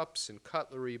of cups and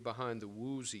cutlery behind the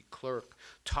woozy clerk,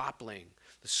 toppling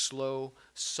the slow,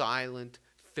 silent,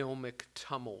 filmic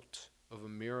tumult of a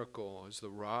miracle as the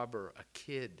robber, a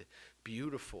kid,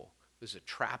 beautiful as a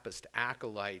Trappist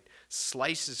acolyte,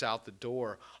 slices out the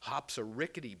door, hops a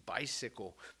rickety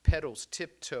bicycle, pedals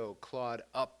tiptoe, clawed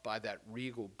up by that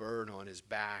regal bird on his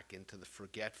back into the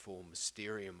forgetful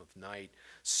mysterium of night,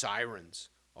 sirens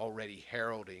already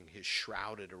heralding his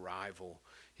shrouded arrival,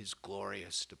 his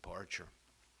glorious departure.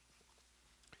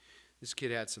 This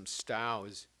kid had some style.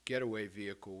 His getaway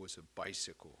vehicle was a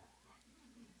bicycle.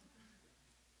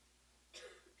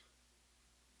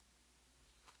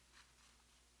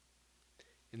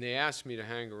 And they asked me to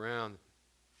hang around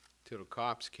till the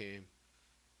cops came,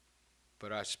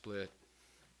 but I split.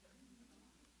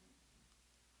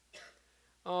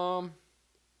 I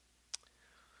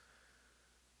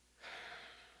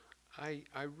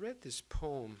read this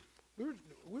poem.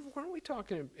 Weren't we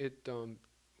talking at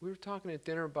we were talking at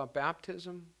dinner about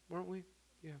baptism, weren't we?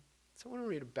 Yeah. So I want to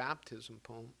read a baptism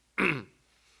poem. Then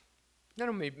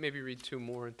I'll maybe read 2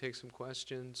 more and take some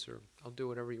questions, or I'll do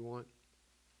whatever you want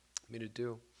me to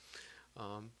do.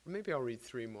 Maybe I'll read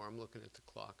 3 more. I'm looking at the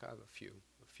clock. I have a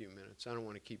few minutes. I don't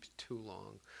want to keep it too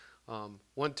long.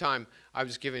 One time I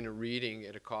was giving a reading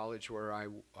at a college where I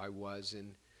was,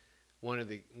 and one of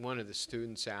the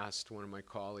students asked one of my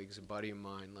colleagues, a buddy of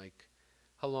mine, like,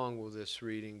 how long will this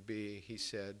reading be? He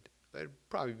said, it'll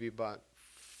probably be about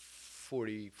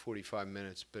 45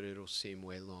 minutes, but it'll seem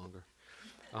way longer.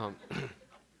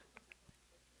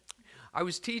 I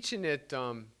was teaching at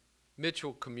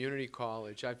Mitchell Community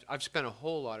College. I've spent a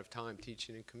whole lot of time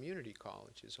teaching in community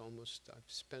colleges. I've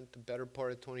spent the better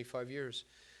part of 25 years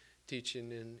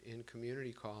teaching in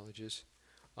community colleges.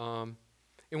 And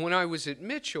when I was at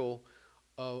Mitchell,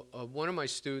 one of my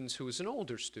students, who was an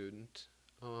older student,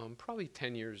 probably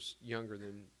 10 years younger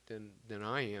than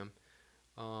I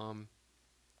am,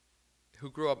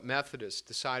 who grew up Methodist,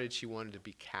 decided she wanted to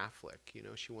be Catholic. You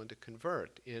know, she wanted to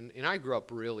convert. And I grew up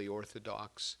really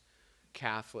Orthodox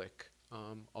Catholic,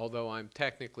 although I'm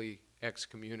technically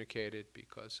excommunicated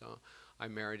because I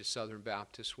married a Southern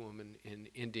Baptist woman in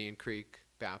Indian Creek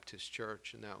Baptist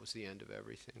Church, and that was the end of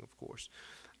everything, of course.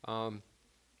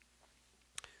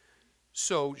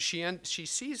 So she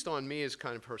seized on me as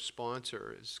kind of her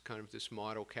sponsor, as kind of this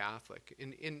model Catholic.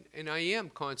 And I am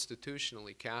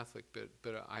constitutionally Catholic,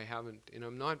 but I haven't, and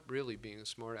I'm not really being a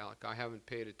smart aleck, I haven't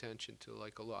paid attention to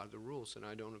like a lot of the rules, and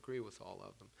I don't agree with all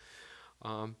of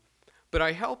them. But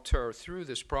I helped her through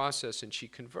this process, and she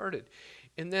converted.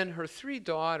 And then her 3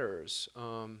 daughters,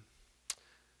 2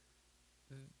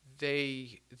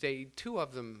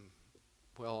 of them,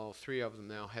 well, all 3 of them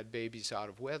now, had babies out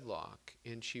of wedlock,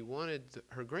 and she wanted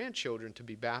her grandchildren to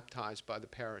be baptized by the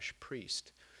parish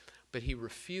priest, but he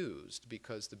refused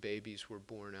because the babies were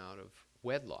born out of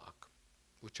wedlock,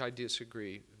 which I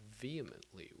disagree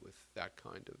vehemently with that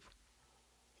kind of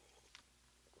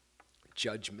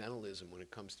judgmentalism when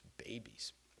it comes to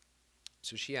babies.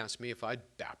 So she asked me if I'd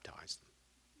baptize them.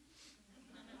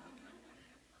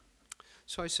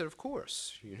 So I said, of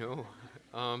course, you know,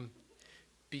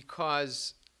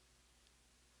 because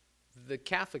the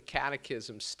Catholic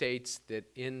Catechism states that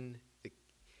in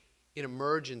in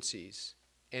emergencies,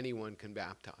 anyone can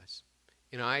baptize.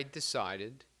 And I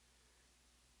decided,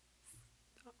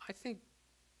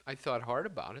 I thought hard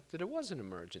about it, that it was an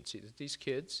emergency, that these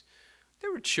kids, they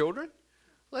were children.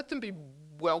 Let them be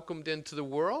welcomed into the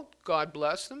world. God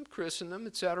bless them, christen them,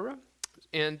 etc.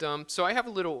 And so I have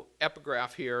a little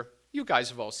epigraph here. You guys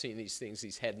have all seen these things,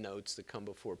 these head notes that come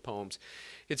before poems.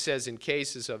 It says, in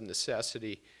cases of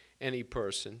necessity, any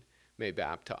person may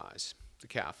baptize, the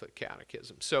Catholic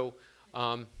Catechism. So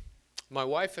my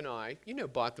wife and I,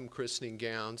 bought them christening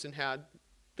gowns and had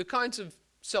the kinds of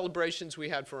celebrations we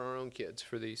had for our own kids,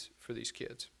 for these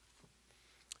kids.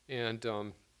 And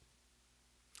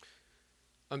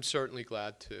I'm certainly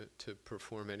glad to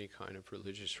perform any kind of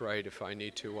religious rite if I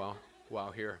need to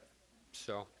while here.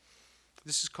 So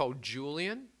this is called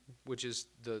Julian, which is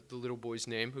the little boy's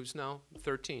name, who's now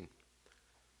 13.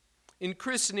 In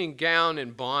christening gown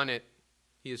and bonnet,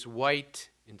 he is white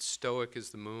and stoic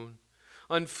as the moon.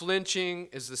 Unflinching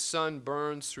as the sun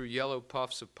burns through yellow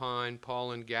puffs of pine,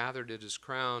 pollen gathered at his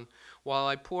crown, while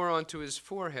I pour onto his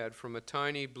forehead from a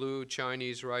tiny blue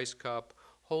Chinese rice cup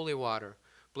holy water,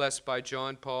 blessed by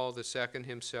John Paul II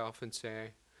himself, and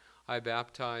say, I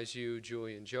baptize you,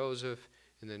 Julian Joseph,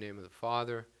 in the name of the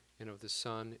Father, and of the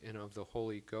Son, and of the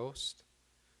Holy Ghost.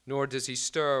 Nor does he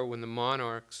stir when the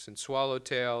monarchs and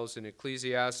swallowtails in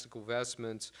ecclesiastical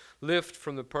vestments lift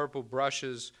from the purple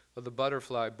brushes of the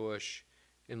butterfly bush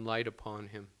and light upon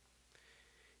him.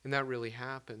 And that really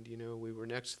happened. We were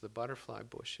next to the butterfly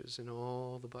bushes, and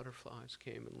all the butterflies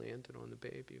came and landed on the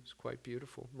baby. It was quite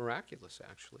beautiful, miraculous,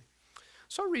 actually.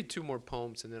 So I'll read two more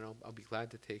poems, and then I'll be glad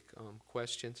to take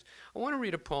questions. I want to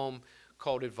read a poem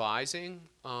called Advising,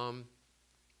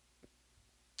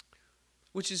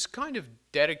 which is kind of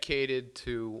dedicated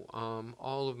to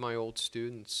all of my old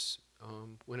students.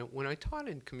 When I taught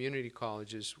in community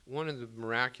colleges, one of the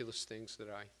miraculous things that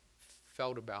I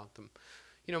felt about them,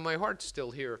 my heart's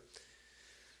still here.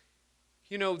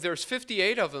 There's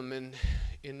 58 of them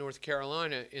in North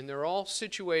Carolina, and they're all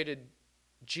situated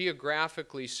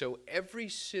geographically, so every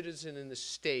citizen in the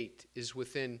state is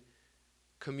within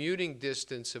commuting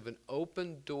distance of an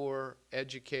open-door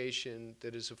education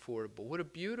that is affordable. What a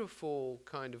beautiful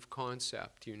kind of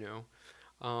concept, In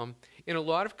a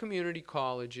lot of community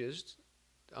colleges,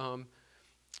 one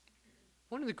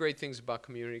of the great things about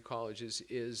community colleges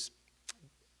is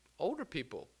older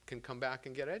people can come back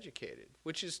and get educated,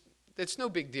 that's no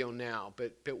big deal now,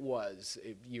 but it was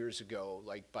years ago.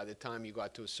 Like, by the time you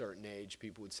got to a certain age,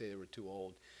 people would say they were too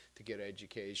old to get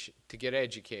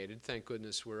educated. Thank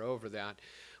goodness we're over that.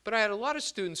 But I had a lot of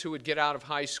students who would get out of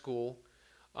high school,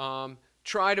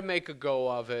 try to make a go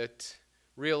of it,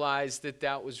 realize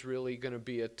that was really going to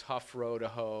be a tough row to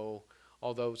hoe,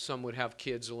 although some would have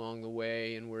kids along the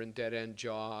way and were in dead-end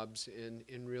jobs,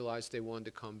 and realized they wanted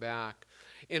to come back.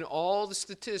 In all the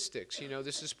statistics,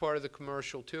 this is part of the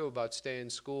commercial too about stay in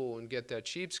school and get that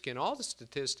sheepskin. All the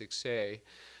statistics say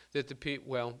that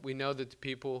we know that the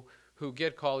people who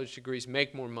get college degrees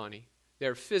make more money.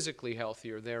 They're physically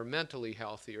healthier. They're mentally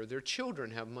healthier. Their children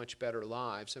have much better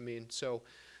lives. So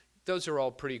those are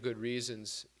all pretty good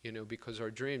reasons, because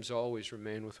our dreams always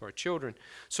remain with our children.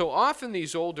 So often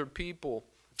these older people,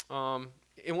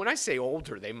 and when I say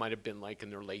older, they might have been like in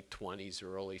their late 20s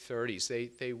or early 30s.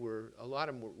 A lot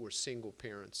of them were single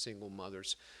parents, single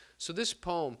mothers. So this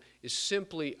poem is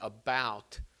simply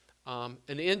about an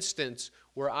instance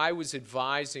where I was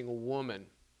advising a woman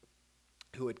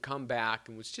who had come back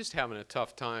and was just having a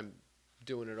tough time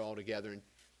doing it all together and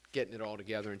getting it all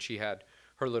together, and she had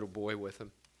her little boy with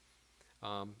him.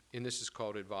 And this is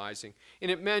called Advising. And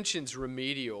it mentions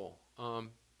remedial.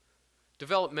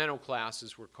 Developmental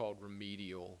classes were called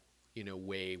remedial,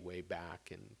 way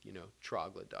back in,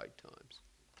 troglodyte times.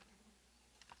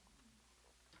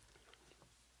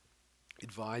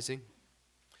 Advising.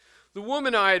 The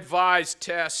woman I advised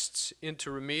tests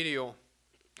into remedial.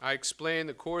 I explain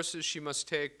the courses she must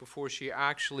take before she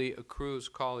actually accrues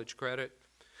college credit.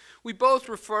 We both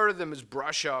refer to them as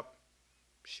brush up.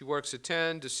 She works a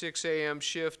 10 to 6 a.m.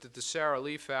 shift at the Sara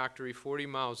Lee factory 40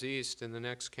 miles east in the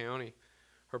next county.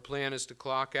 Her plan is to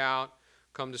clock out,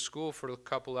 come to school for a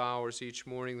couple hours each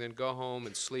morning, then go home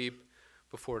and sleep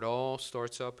before it all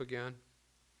starts up again.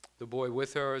 The boy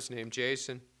with her is named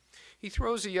Jason. He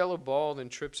throws a yellow ball, then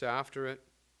trips after it.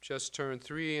 Just turned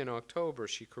 3 in October,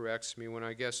 she corrects me, when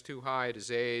I guess too high at his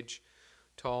age.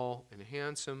 Tall and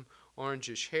handsome,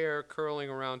 orangish hair curling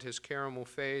around his caramel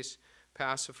face,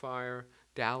 pacifier,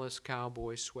 Dallas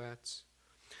cowboy sweats.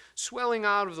 Swelling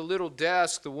out of the little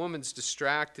desk, the woman's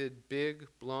distracted, big,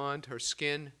 blonde, her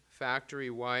skin factory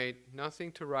white,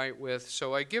 nothing to write with,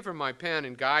 so I give her my pen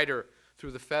and guide her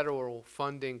through the federal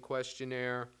funding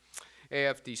questionnaire,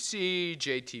 AFDC,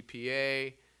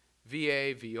 JTPA,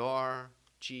 VA, VR,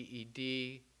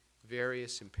 GED,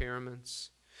 various impairments.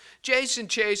 Jason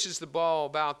chases the ball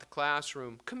about the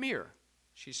classroom. "Come here,"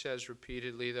 she says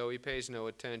repeatedly, though he pays no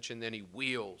attention. Then he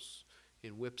wheels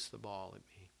and whips the ball at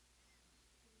me.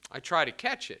 I try to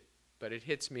catch it, but it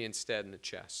hits me instead in the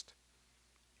chest.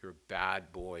 "You're a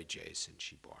bad boy, Jason,"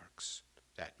 she barks.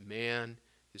 "That man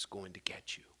is going to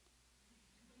get you."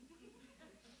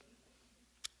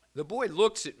 The boy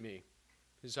looks at me.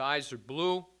 His eyes are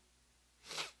blue.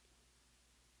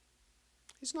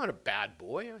 "He's not a bad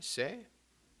boy," I say.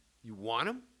 "You want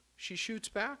him?" she shoots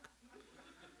back.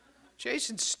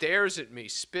 Jason stares at me,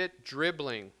 spit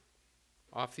dribbling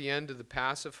off the end of the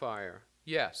pacifier.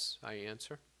 "Yes," I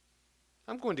answer.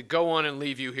 "I'm going to go on and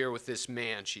leave you here with this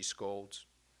man," she scolds.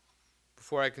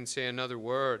 Before I can say another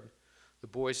word, the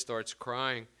boy starts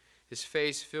crying. His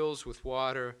face fills with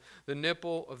water, the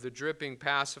nipple of the dripping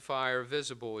pacifier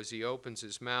visible as he opens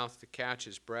his mouth to catch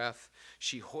his breath.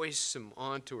 She hoists him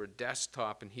onto her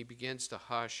desktop, and he begins to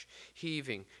hush,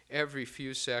 heaving every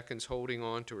few seconds, holding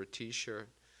onto her T-shirt.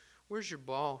 "Where's your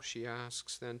ball?" she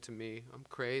asks, then to me. "I'm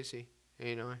crazy,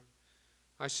 ain't I?"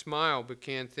 I smile, but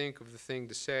can't think of the thing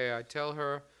to say. I tell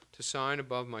her to sign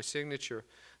above my signature,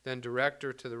 then direct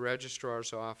her to the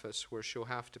registrar's office, where she'll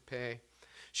have to pay.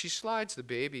 She slides the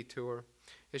baby to her.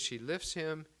 As she lifts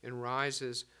him and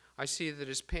rises, I see that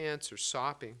his pants are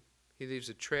sopping. He leaves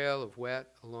a trail of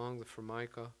wet along the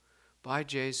formica. "Bye,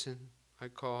 Jason," I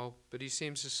call, but he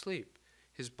seems asleep,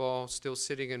 his ball still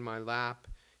sitting in my lap,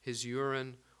 his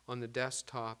urine on the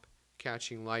desktop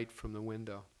catching light from the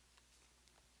window.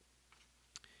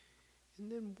 And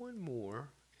then one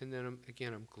more, and then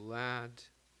I'm glad,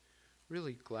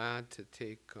 really glad to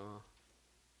take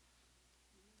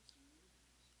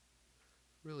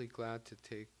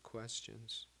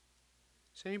questions.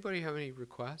 Does anybody have any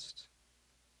requests?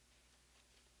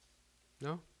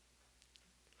 No?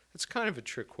 It's kind of a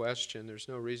trick question. There's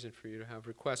no reason for you to have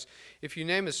requests. If you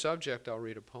name a subject, I'll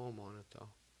read a poem on it,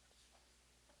 though.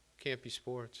 Can't be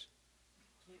sports.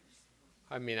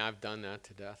 I mean, I've done that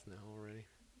to death now already.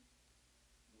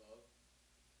 Love.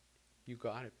 You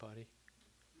got it, buddy.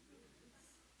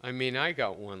 I mean, I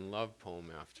got one love poem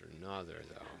after another,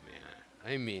 though, man.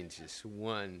 I mean, just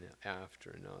one after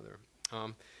another.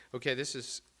 Okay, this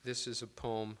is a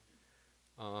poem.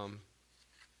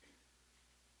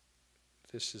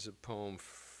 This is a poem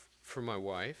for my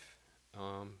wife.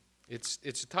 It's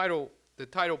the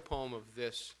title poem of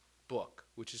this book,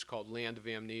 which is called Land of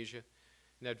Amnesia.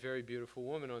 And that very beautiful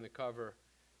woman on the cover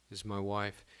is my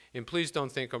wife. And please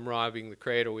don't think I'm robbing the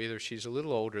cradle either. She's a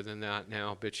little older than that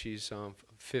now, but she's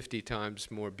 50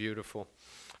 times more beautiful.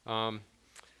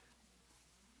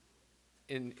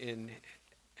 And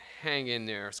hang in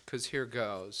there, because here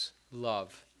goes.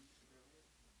 Love.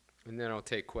 And then I'll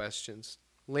take questions.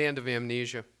 Land of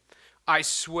Amnesia. I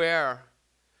swear,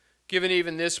 given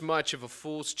even this much of a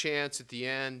fool's chance at the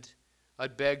end,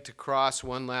 I'd beg to cross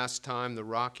one last time the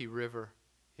Rocky River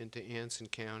into Anson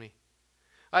County.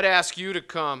 I'd ask you to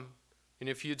come, and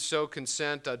if you'd so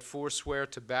consent, I'd forswear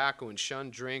tobacco and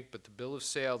shun drink, but the bill of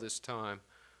sale this time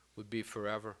would be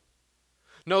forever.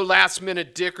 No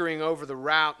last-minute dickering over the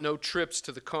route, no trips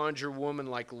to the conjure woman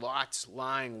like Lot's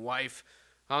lying wife.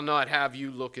 I'll not have you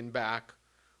looking back.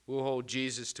 We'll hold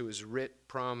Jesus to his writ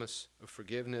promise of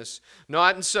forgiveness,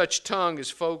 not in such tongue as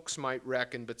folks might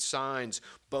reckon, but signs,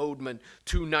 bodement,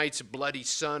 2 nights of bloody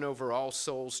sun over All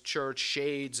Souls Church,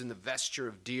 shades in the vesture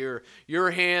of deer, your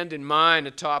hand and mine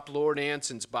atop Lord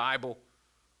Anson's Bible.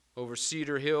 Over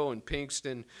Cedar Hill and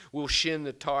Pinkston, we'll shin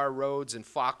the tar roads and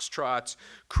foxtrots,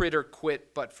 critter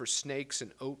quit but for snakes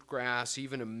and oat grass.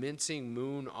 Even a mincing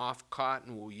moon off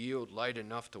cotton will yield light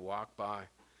enough to walk by.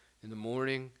 In the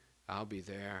morning, I'll be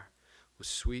there with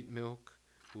sweet milk.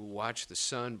 We'll watch the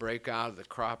sun break out of the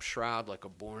crop shroud like a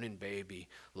born-in baby,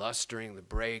 lustering the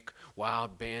break,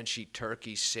 wild banshee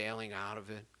turkeys sailing out of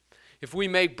it. If we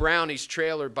make Brownie's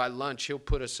trailer by lunch, he'll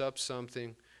put us up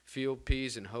something. Field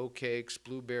peas and hoe cakes,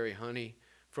 blueberry honey.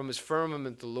 From his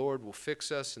firmament the Lord will fix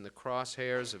us in the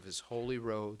crosshairs of his holy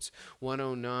roads.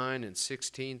 109 and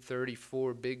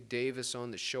 1634, Big Davis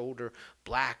on the shoulder,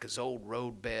 black as old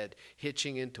roadbed,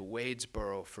 hitching into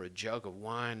Wadesboro for a jug of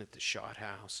wine at the shot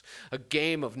house. A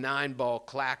game of 9-ball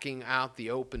clacking out the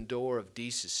open door of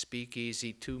Deese's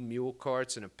speakeasy, 2 mule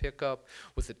carts and a pickup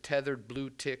with a tethered blue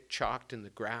tick chalked in the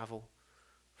gravel.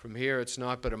 From here, it's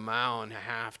not but a mile and a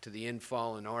half to the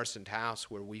infallen arsoned house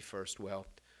where we first dwelt.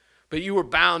 But you were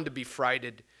bound to be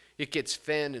frighted. It gets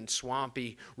fen and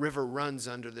swampy. River runs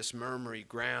under this murmury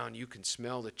ground. You can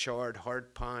smell the charred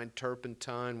heart pine,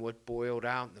 turpentine, what boiled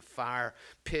out in the fire.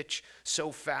 Pitch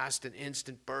so fast an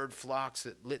instant bird flocks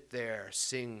that lit there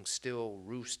sing still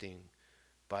roosting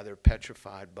by their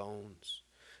petrified bones.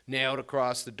 Nailed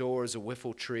across the door is a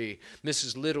whiffle tree.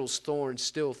 Mrs. Little's thorns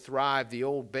still thrive. The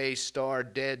old bay star,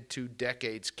 dead 2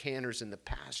 decades, canters in the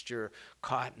pasture.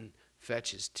 Cotton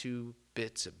fetches 2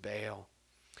 bits of bale.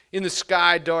 In the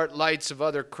sky dart lights of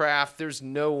other craft. There's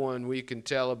no one we can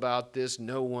tell about this,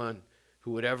 no one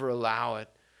who would ever allow it.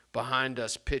 Behind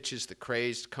us pitches the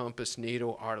crazed compass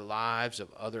needle, our lives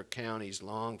of other counties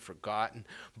long forgotten,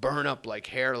 burn up like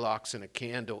hair locks in a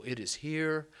candle. It is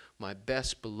here, my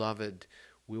best beloved,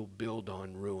 we'll build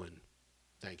on ruin.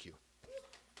 Thank you.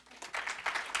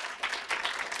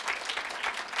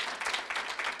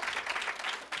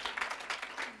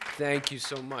 Thank you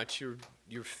so much.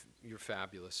 You're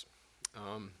fabulous.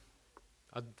 I'm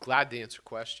glad to answer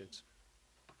questions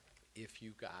if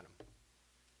you got them.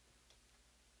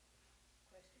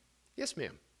 Question. Yes,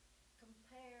 ma'am.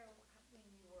 Compare when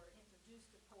you were introduced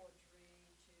to poetry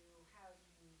to how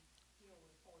you deal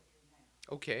with poetry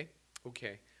now. Okay,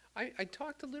 okay. I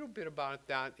talked a little bit about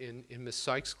that in Ms.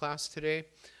 Sykes' class today.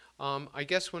 I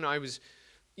guess when I was,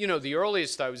 you know, the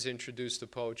earliest I was introduced to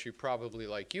poetry, probably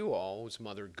like you all, was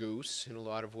Mother Goose in a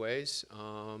lot of ways.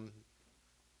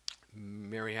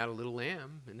 Mary Had a Little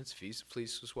Lamb, and its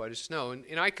fleece was white as snow.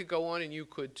 And I could go on, and you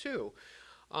could too.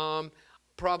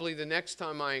 Probably the next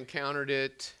time I encountered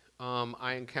it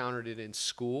in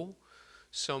school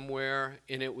somewhere,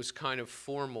 and it was kind of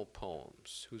formal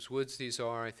poems. Whose woods these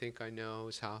are, I think I know.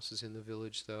 His house is in the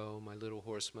village, though. My little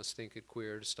horse must think it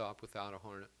queer to stop without a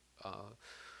harness.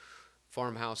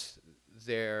 Farmhouse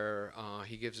there.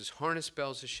 He gives his harness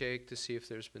bells a shake to see if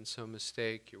there's been some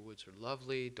mistake. Your woods are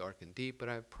lovely, dark and deep, but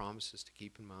I have promises to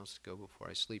keep and miles to go before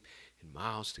I sleep, and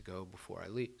miles to go before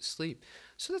I sleep.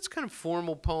 So that's kind of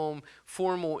formal poem,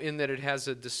 formal in that it has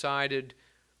a decided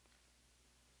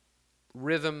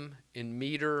rhythm and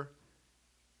meter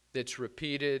that's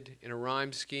repeated in a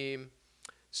rhyme scheme.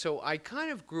 So I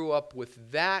kind of grew up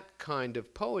with that kind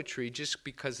of poetry just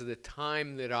because of the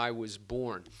time that I was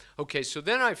born. Okay, so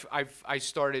then I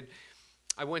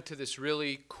went to this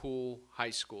really cool high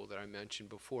school that I mentioned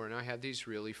before, and I had these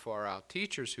really far out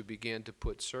teachers who began to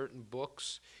put certain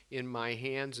books in my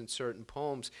hands and certain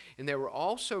poems, and they were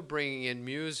also bringing in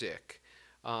music,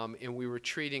 and we were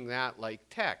treating that like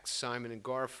text. Simon and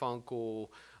Garfunkel,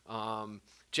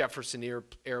 Jefferson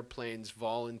Airplane's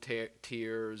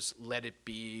Volunteers, Let It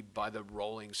Be by the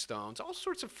Rolling Stones, all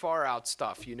sorts of far out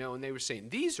stuff, you know, and they were saying,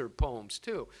 these are poems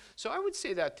too. So I would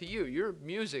say that to you. Your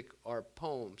music are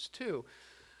poems too.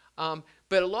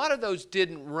 But a lot of those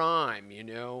didn't rhyme, you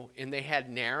know, and they had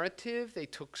narrative, they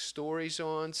took stories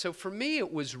on. So for me,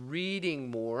 it was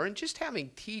reading more and just having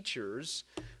teachers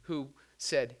who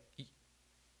said,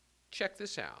 check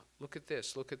this out, look at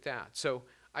this, look at that. So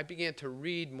I began to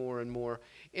read more and more,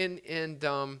 and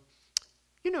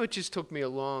you know, it just took me a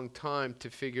long time to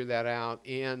figure that out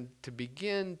and to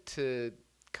begin to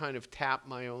kind of tap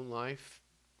my own life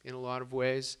in a lot of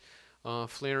ways.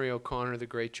 Flannery O'Connor, the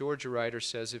great Georgia writer,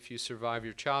 says if you survive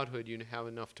your childhood, you have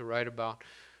enough to write about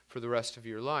for the rest of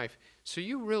your life. So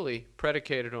you really,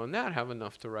 predicated on that, have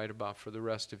enough to write about for the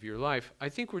rest of your life. I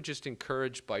think we're just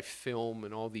encouraged by film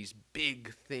and all these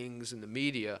big things in the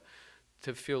media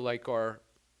to feel like our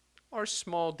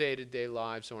small day-to-day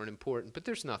lives aren't important, but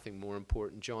there's nothing more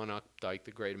important. John Updike,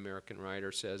 the great American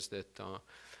writer, says that the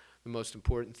most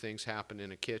important things happen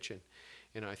in a kitchen,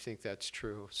 and I think that's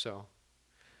true. So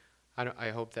I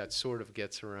hope that sort of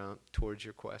gets around towards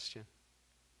your question.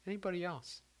 Anybody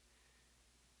else?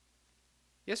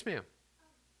 Yes, ma'am.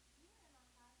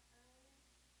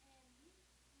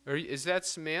 Is that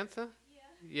Samantha?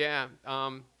 Yeah.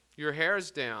 Yeah. Your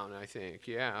hair's down, I think.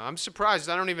 Yeah, I'm surprised.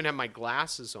 I don't even have my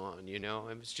glasses on, you know.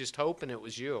 I was just hoping it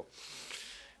was you.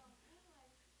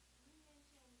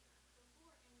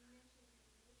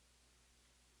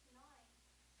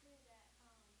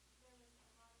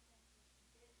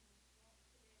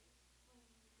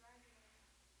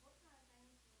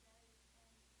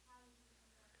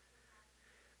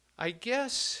 I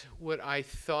guess what I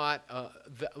thought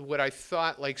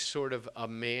like sort of a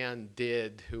man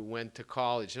did who went to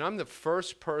college, and I'm the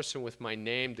first person with my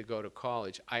name to go to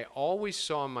college. I always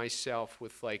saw myself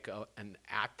with like an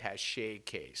attaché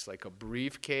case, like a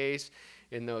briefcase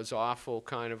in those awful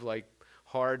kind of like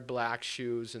hard black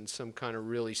shoes and some kind of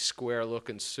really square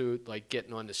looking suit, like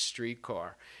getting on the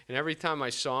streetcar. And every time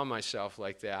I saw myself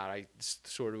like that, I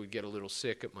sort of would get a little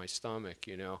sick at my stomach,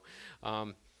 you know.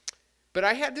 But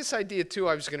I had this idea, too,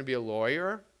 I was going to be a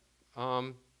lawyer.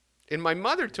 And my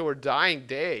mother, to her dying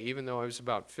day, even though I was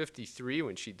about 53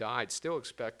 when she died, still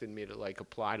expected me to like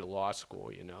apply to law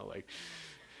school, you know, like.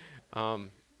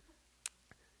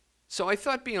 So I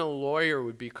thought being a lawyer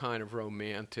would be kind of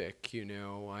romantic, you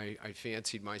know. I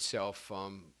fancied myself,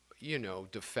 you know,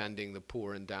 defending the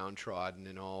poor and downtrodden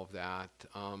and all of that.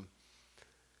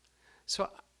 So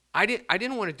I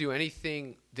didn't want to do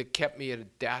anything that kept me at a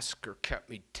desk or kept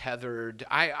me tethered.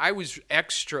 I was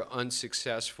extra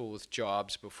unsuccessful with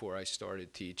jobs before I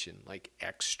started teaching, like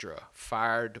extra,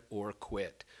 fired or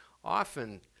quit.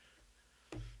 Often,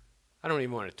 I don't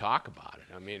even want to talk about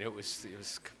it. I mean, it was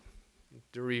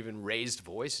there were even raised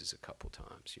voices a couple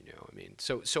times, you know. I mean,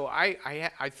 so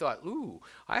I thought, ooh,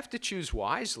 I have to choose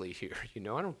wisely here, you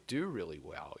know. I don't do really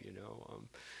well, you know.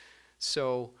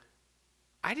 So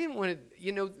I didn't want to,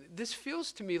 you know, this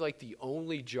feels to me like the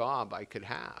only job I could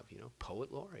have, you know, poet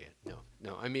laureate.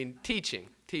 No, I mean, teaching.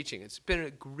 It's been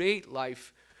a great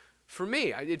life for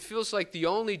me. It feels like the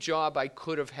only job I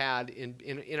could have had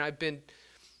and I've been,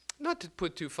 not to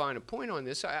put too fine a point on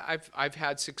this, I've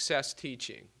had success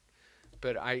teaching.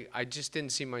 But I just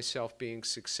didn't see myself being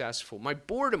successful. My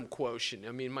boredom quotient,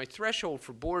 I mean, my threshold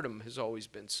for boredom has always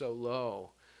been so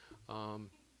low.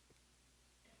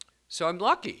 So I'm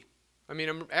lucky. I mean,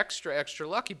 I'm extra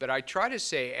lucky, but I try to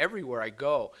say everywhere I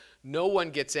go, no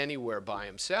one gets anywhere by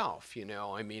himself, you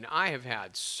know. I mean, I have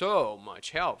had so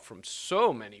much help from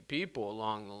so many people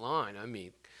along the line. I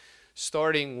mean,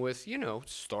 starting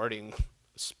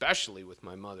especially with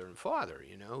my mother and father,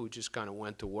 you know, who just kind of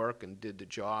went to work and did the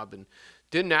job and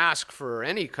didn't ask for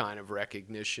any kind of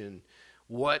recognition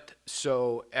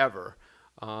whatsoever.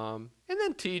 And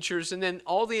then teachers, and then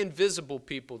all the invisible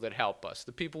people that help us,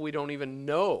 the people we don't even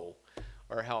know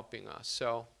are helping us.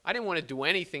 So I didn't want to do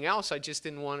anything else. I just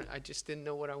didn't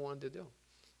know what I wanted to do.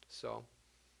 So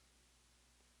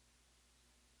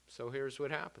here's what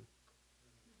happened.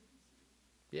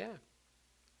 Yeah.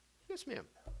 Yes, ma'am.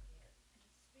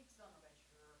 Speak some about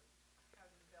how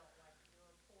you felt like your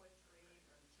poetry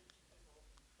from teaching people in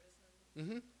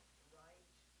prison, write,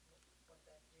 what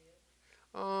that did.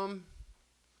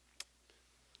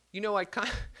 You know,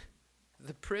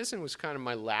 the prison was kind of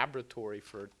my laboratory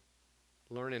for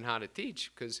learning how to teach,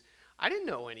 because I didn't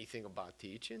know anything about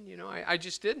teaching, you know, I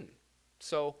just didn't.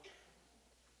 So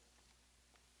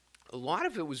a lot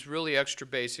of it was really extra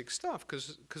basic stuff,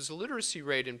 because the literacy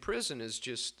rate in prison is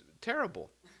just terrible.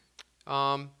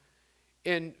 And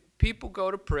people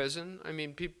go to prison, I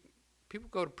mean, people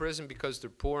go to prison because they're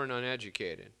poor and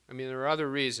uneducated. I mean, there are other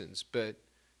reasons, but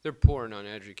they're poor and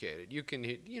uneducated. You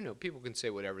know, people can say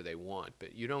whatever they want,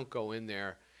 but you don't go in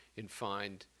there and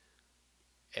find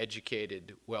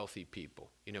educated, wealthy people.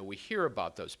 You know, we hear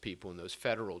about those people in those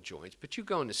federal joints, but you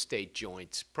go into state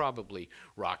joints, probably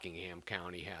Rockingham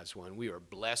County has one. We are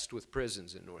blessed with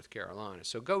prisons in North Carolina.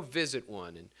 So go visit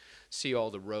one and see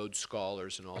all the Rhodes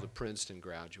Scholars and all the Princeton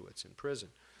graduates in prison.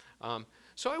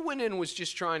 So I went in and was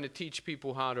just trying to teach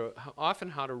people how to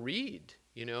read,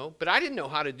 you know, but I didn't know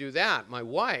how to do that. My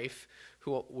wife,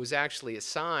 who was actually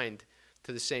assigned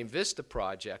to the same Vista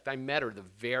project, I met her the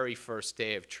very first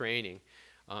day of training.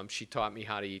 She taught me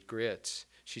how to eat grits.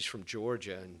 She's from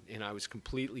Georgia, and I was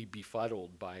completely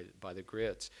befuddled by the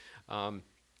grits.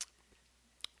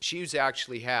 She's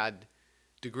actually had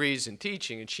degrees in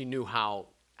teaching, and she knew how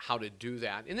to do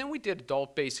that. And then we did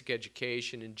adult basic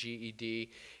education and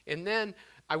GED. And then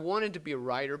I wanted to be a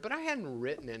writer, but I hadn't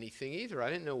written anything either. I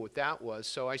didn't know what that was.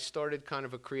 So I started kind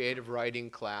of a creative writing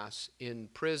class in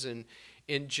prison,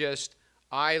 and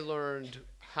I learned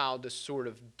how to sort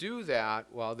of do that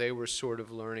while they were sort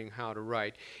of learning how to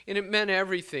write. And it meant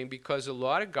everything, because a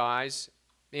lot of guys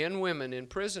and women in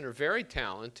prison are very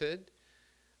talented,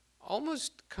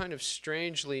 almost kind of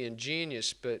strangely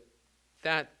ingenious, but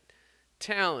that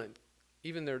talent,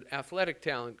 even their athletic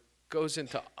talent, goes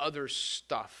into other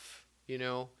stuff, you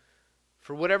know,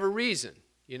 for whatever reason,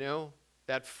 you know,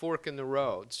 that fork in the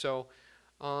road. So,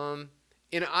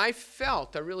 and I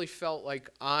really felt like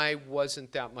I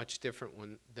wasn't that much different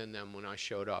than them when I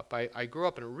showed up. I grew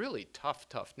up in a really tough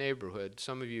neighborhood.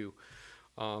 Some of you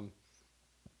know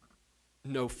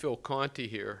Phil Conti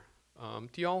here.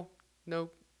 Do y'all know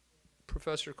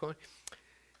Professor Conti?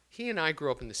 He and I grew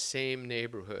up in the same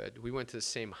neighborhood. We went to the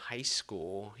same high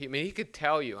school. I mean, he could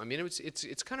tell you. I mean,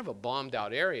 it's kind of a bombed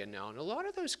out area now, and a lot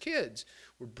of those kids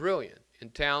were brilliant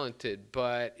and talented,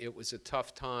 but it was a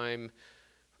tough time.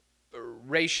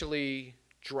 Racially,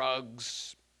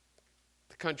 drugs,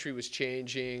 the country was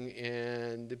changing,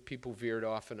 and the people veered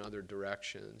off in other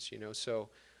directions, you know. So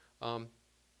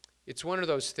it's one of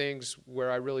those things where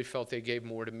I really felt they gave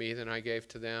more to me than I gave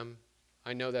to them.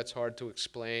 I know that's hard to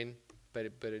explain. but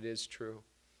it is true.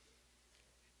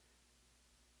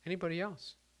 Anybody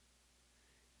else?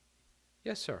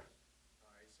 Yes, sir.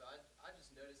 All right, so I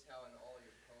just noticed how in all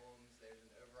your poems there's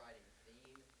an overriding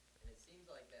theme, and it seems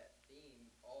like that theme,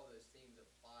 all of those themes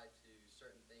apply to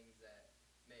certain things that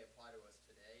may apply to us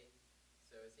today.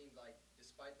 So it seems like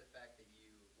despite the fact that you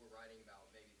were writing about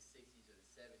maybe the 60s or the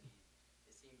 70s,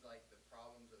 it seems like the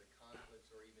problems or the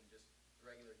conflicts or even just the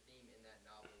regular theme in that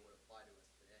novel would apply to us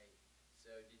today.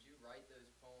 So did you write those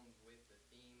poems with the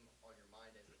theme on your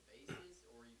mind as a basis,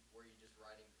 or were you just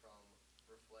writing from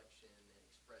reflection and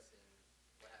expressing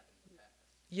what happened in the past?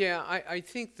 Yeah, I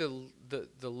think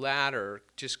the latter,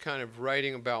 just kind of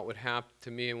writing about what happened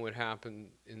to me and what happened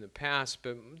in the past,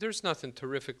 but there's nothing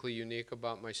terrifically unique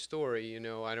about my story, you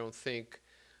know. I don't think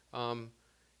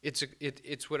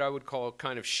it's what I would call a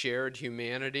kind of shared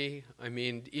humanity. I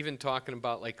mean, even talking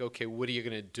about like, okay, what are you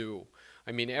going to do?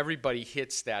 I mean, everybody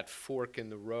hits that fork in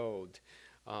the road.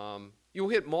 You'll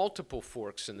hit multiple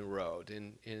forks in the road,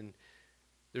 and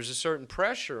there's a certain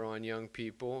pressure on young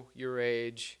people your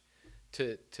age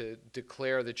to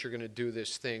declare that you're going to do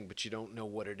this thing, but you don't know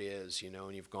what it is, you know,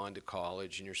 and you've gone to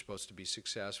college and you're supposed to be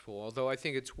successful. Although I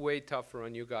think it's way tougher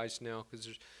on you guys now because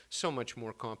there's so much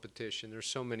more competition. There's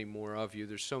so many more of you.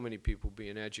 There's so many people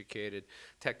being educated.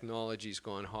 Technology's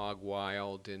gone hog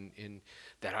wild, and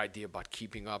that idea about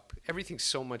keeping up. Everything's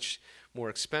so much more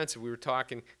expensive. We were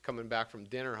talking, coming back from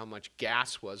dinner, how much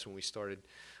gas was when we started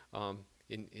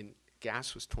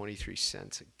gas was 23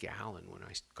 cents a gallon when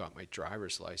I got my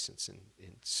driver's license. And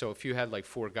so if you had like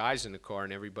 4 guys in the car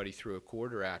and everybody threw a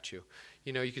quarter at you,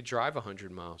 you know, you could drive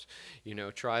 100 miles. You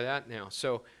know, try that now.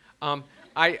 So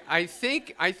I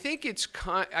think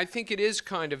it is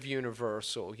kind of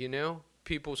universal, you know.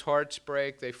 People's hearts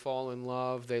break, they fall in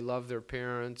love, they love their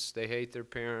parents, they hate their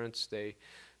parents, they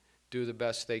do the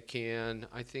best they can.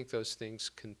 I think those things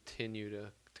continue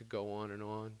to go on and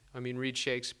on. I mean, read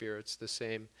Shakespeare, it's the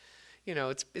same. You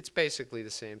know, it's basically the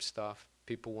same stuff.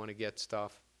 People want to get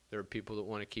stuff. There are people that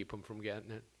want to keep them from getting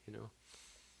it, you know.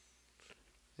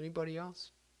 Anybody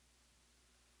else?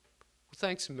 Well,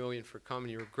 thanks a million for coming.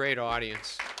 You're a great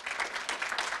audience.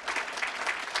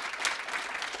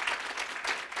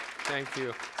 Thank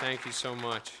you. Thank you so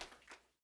much.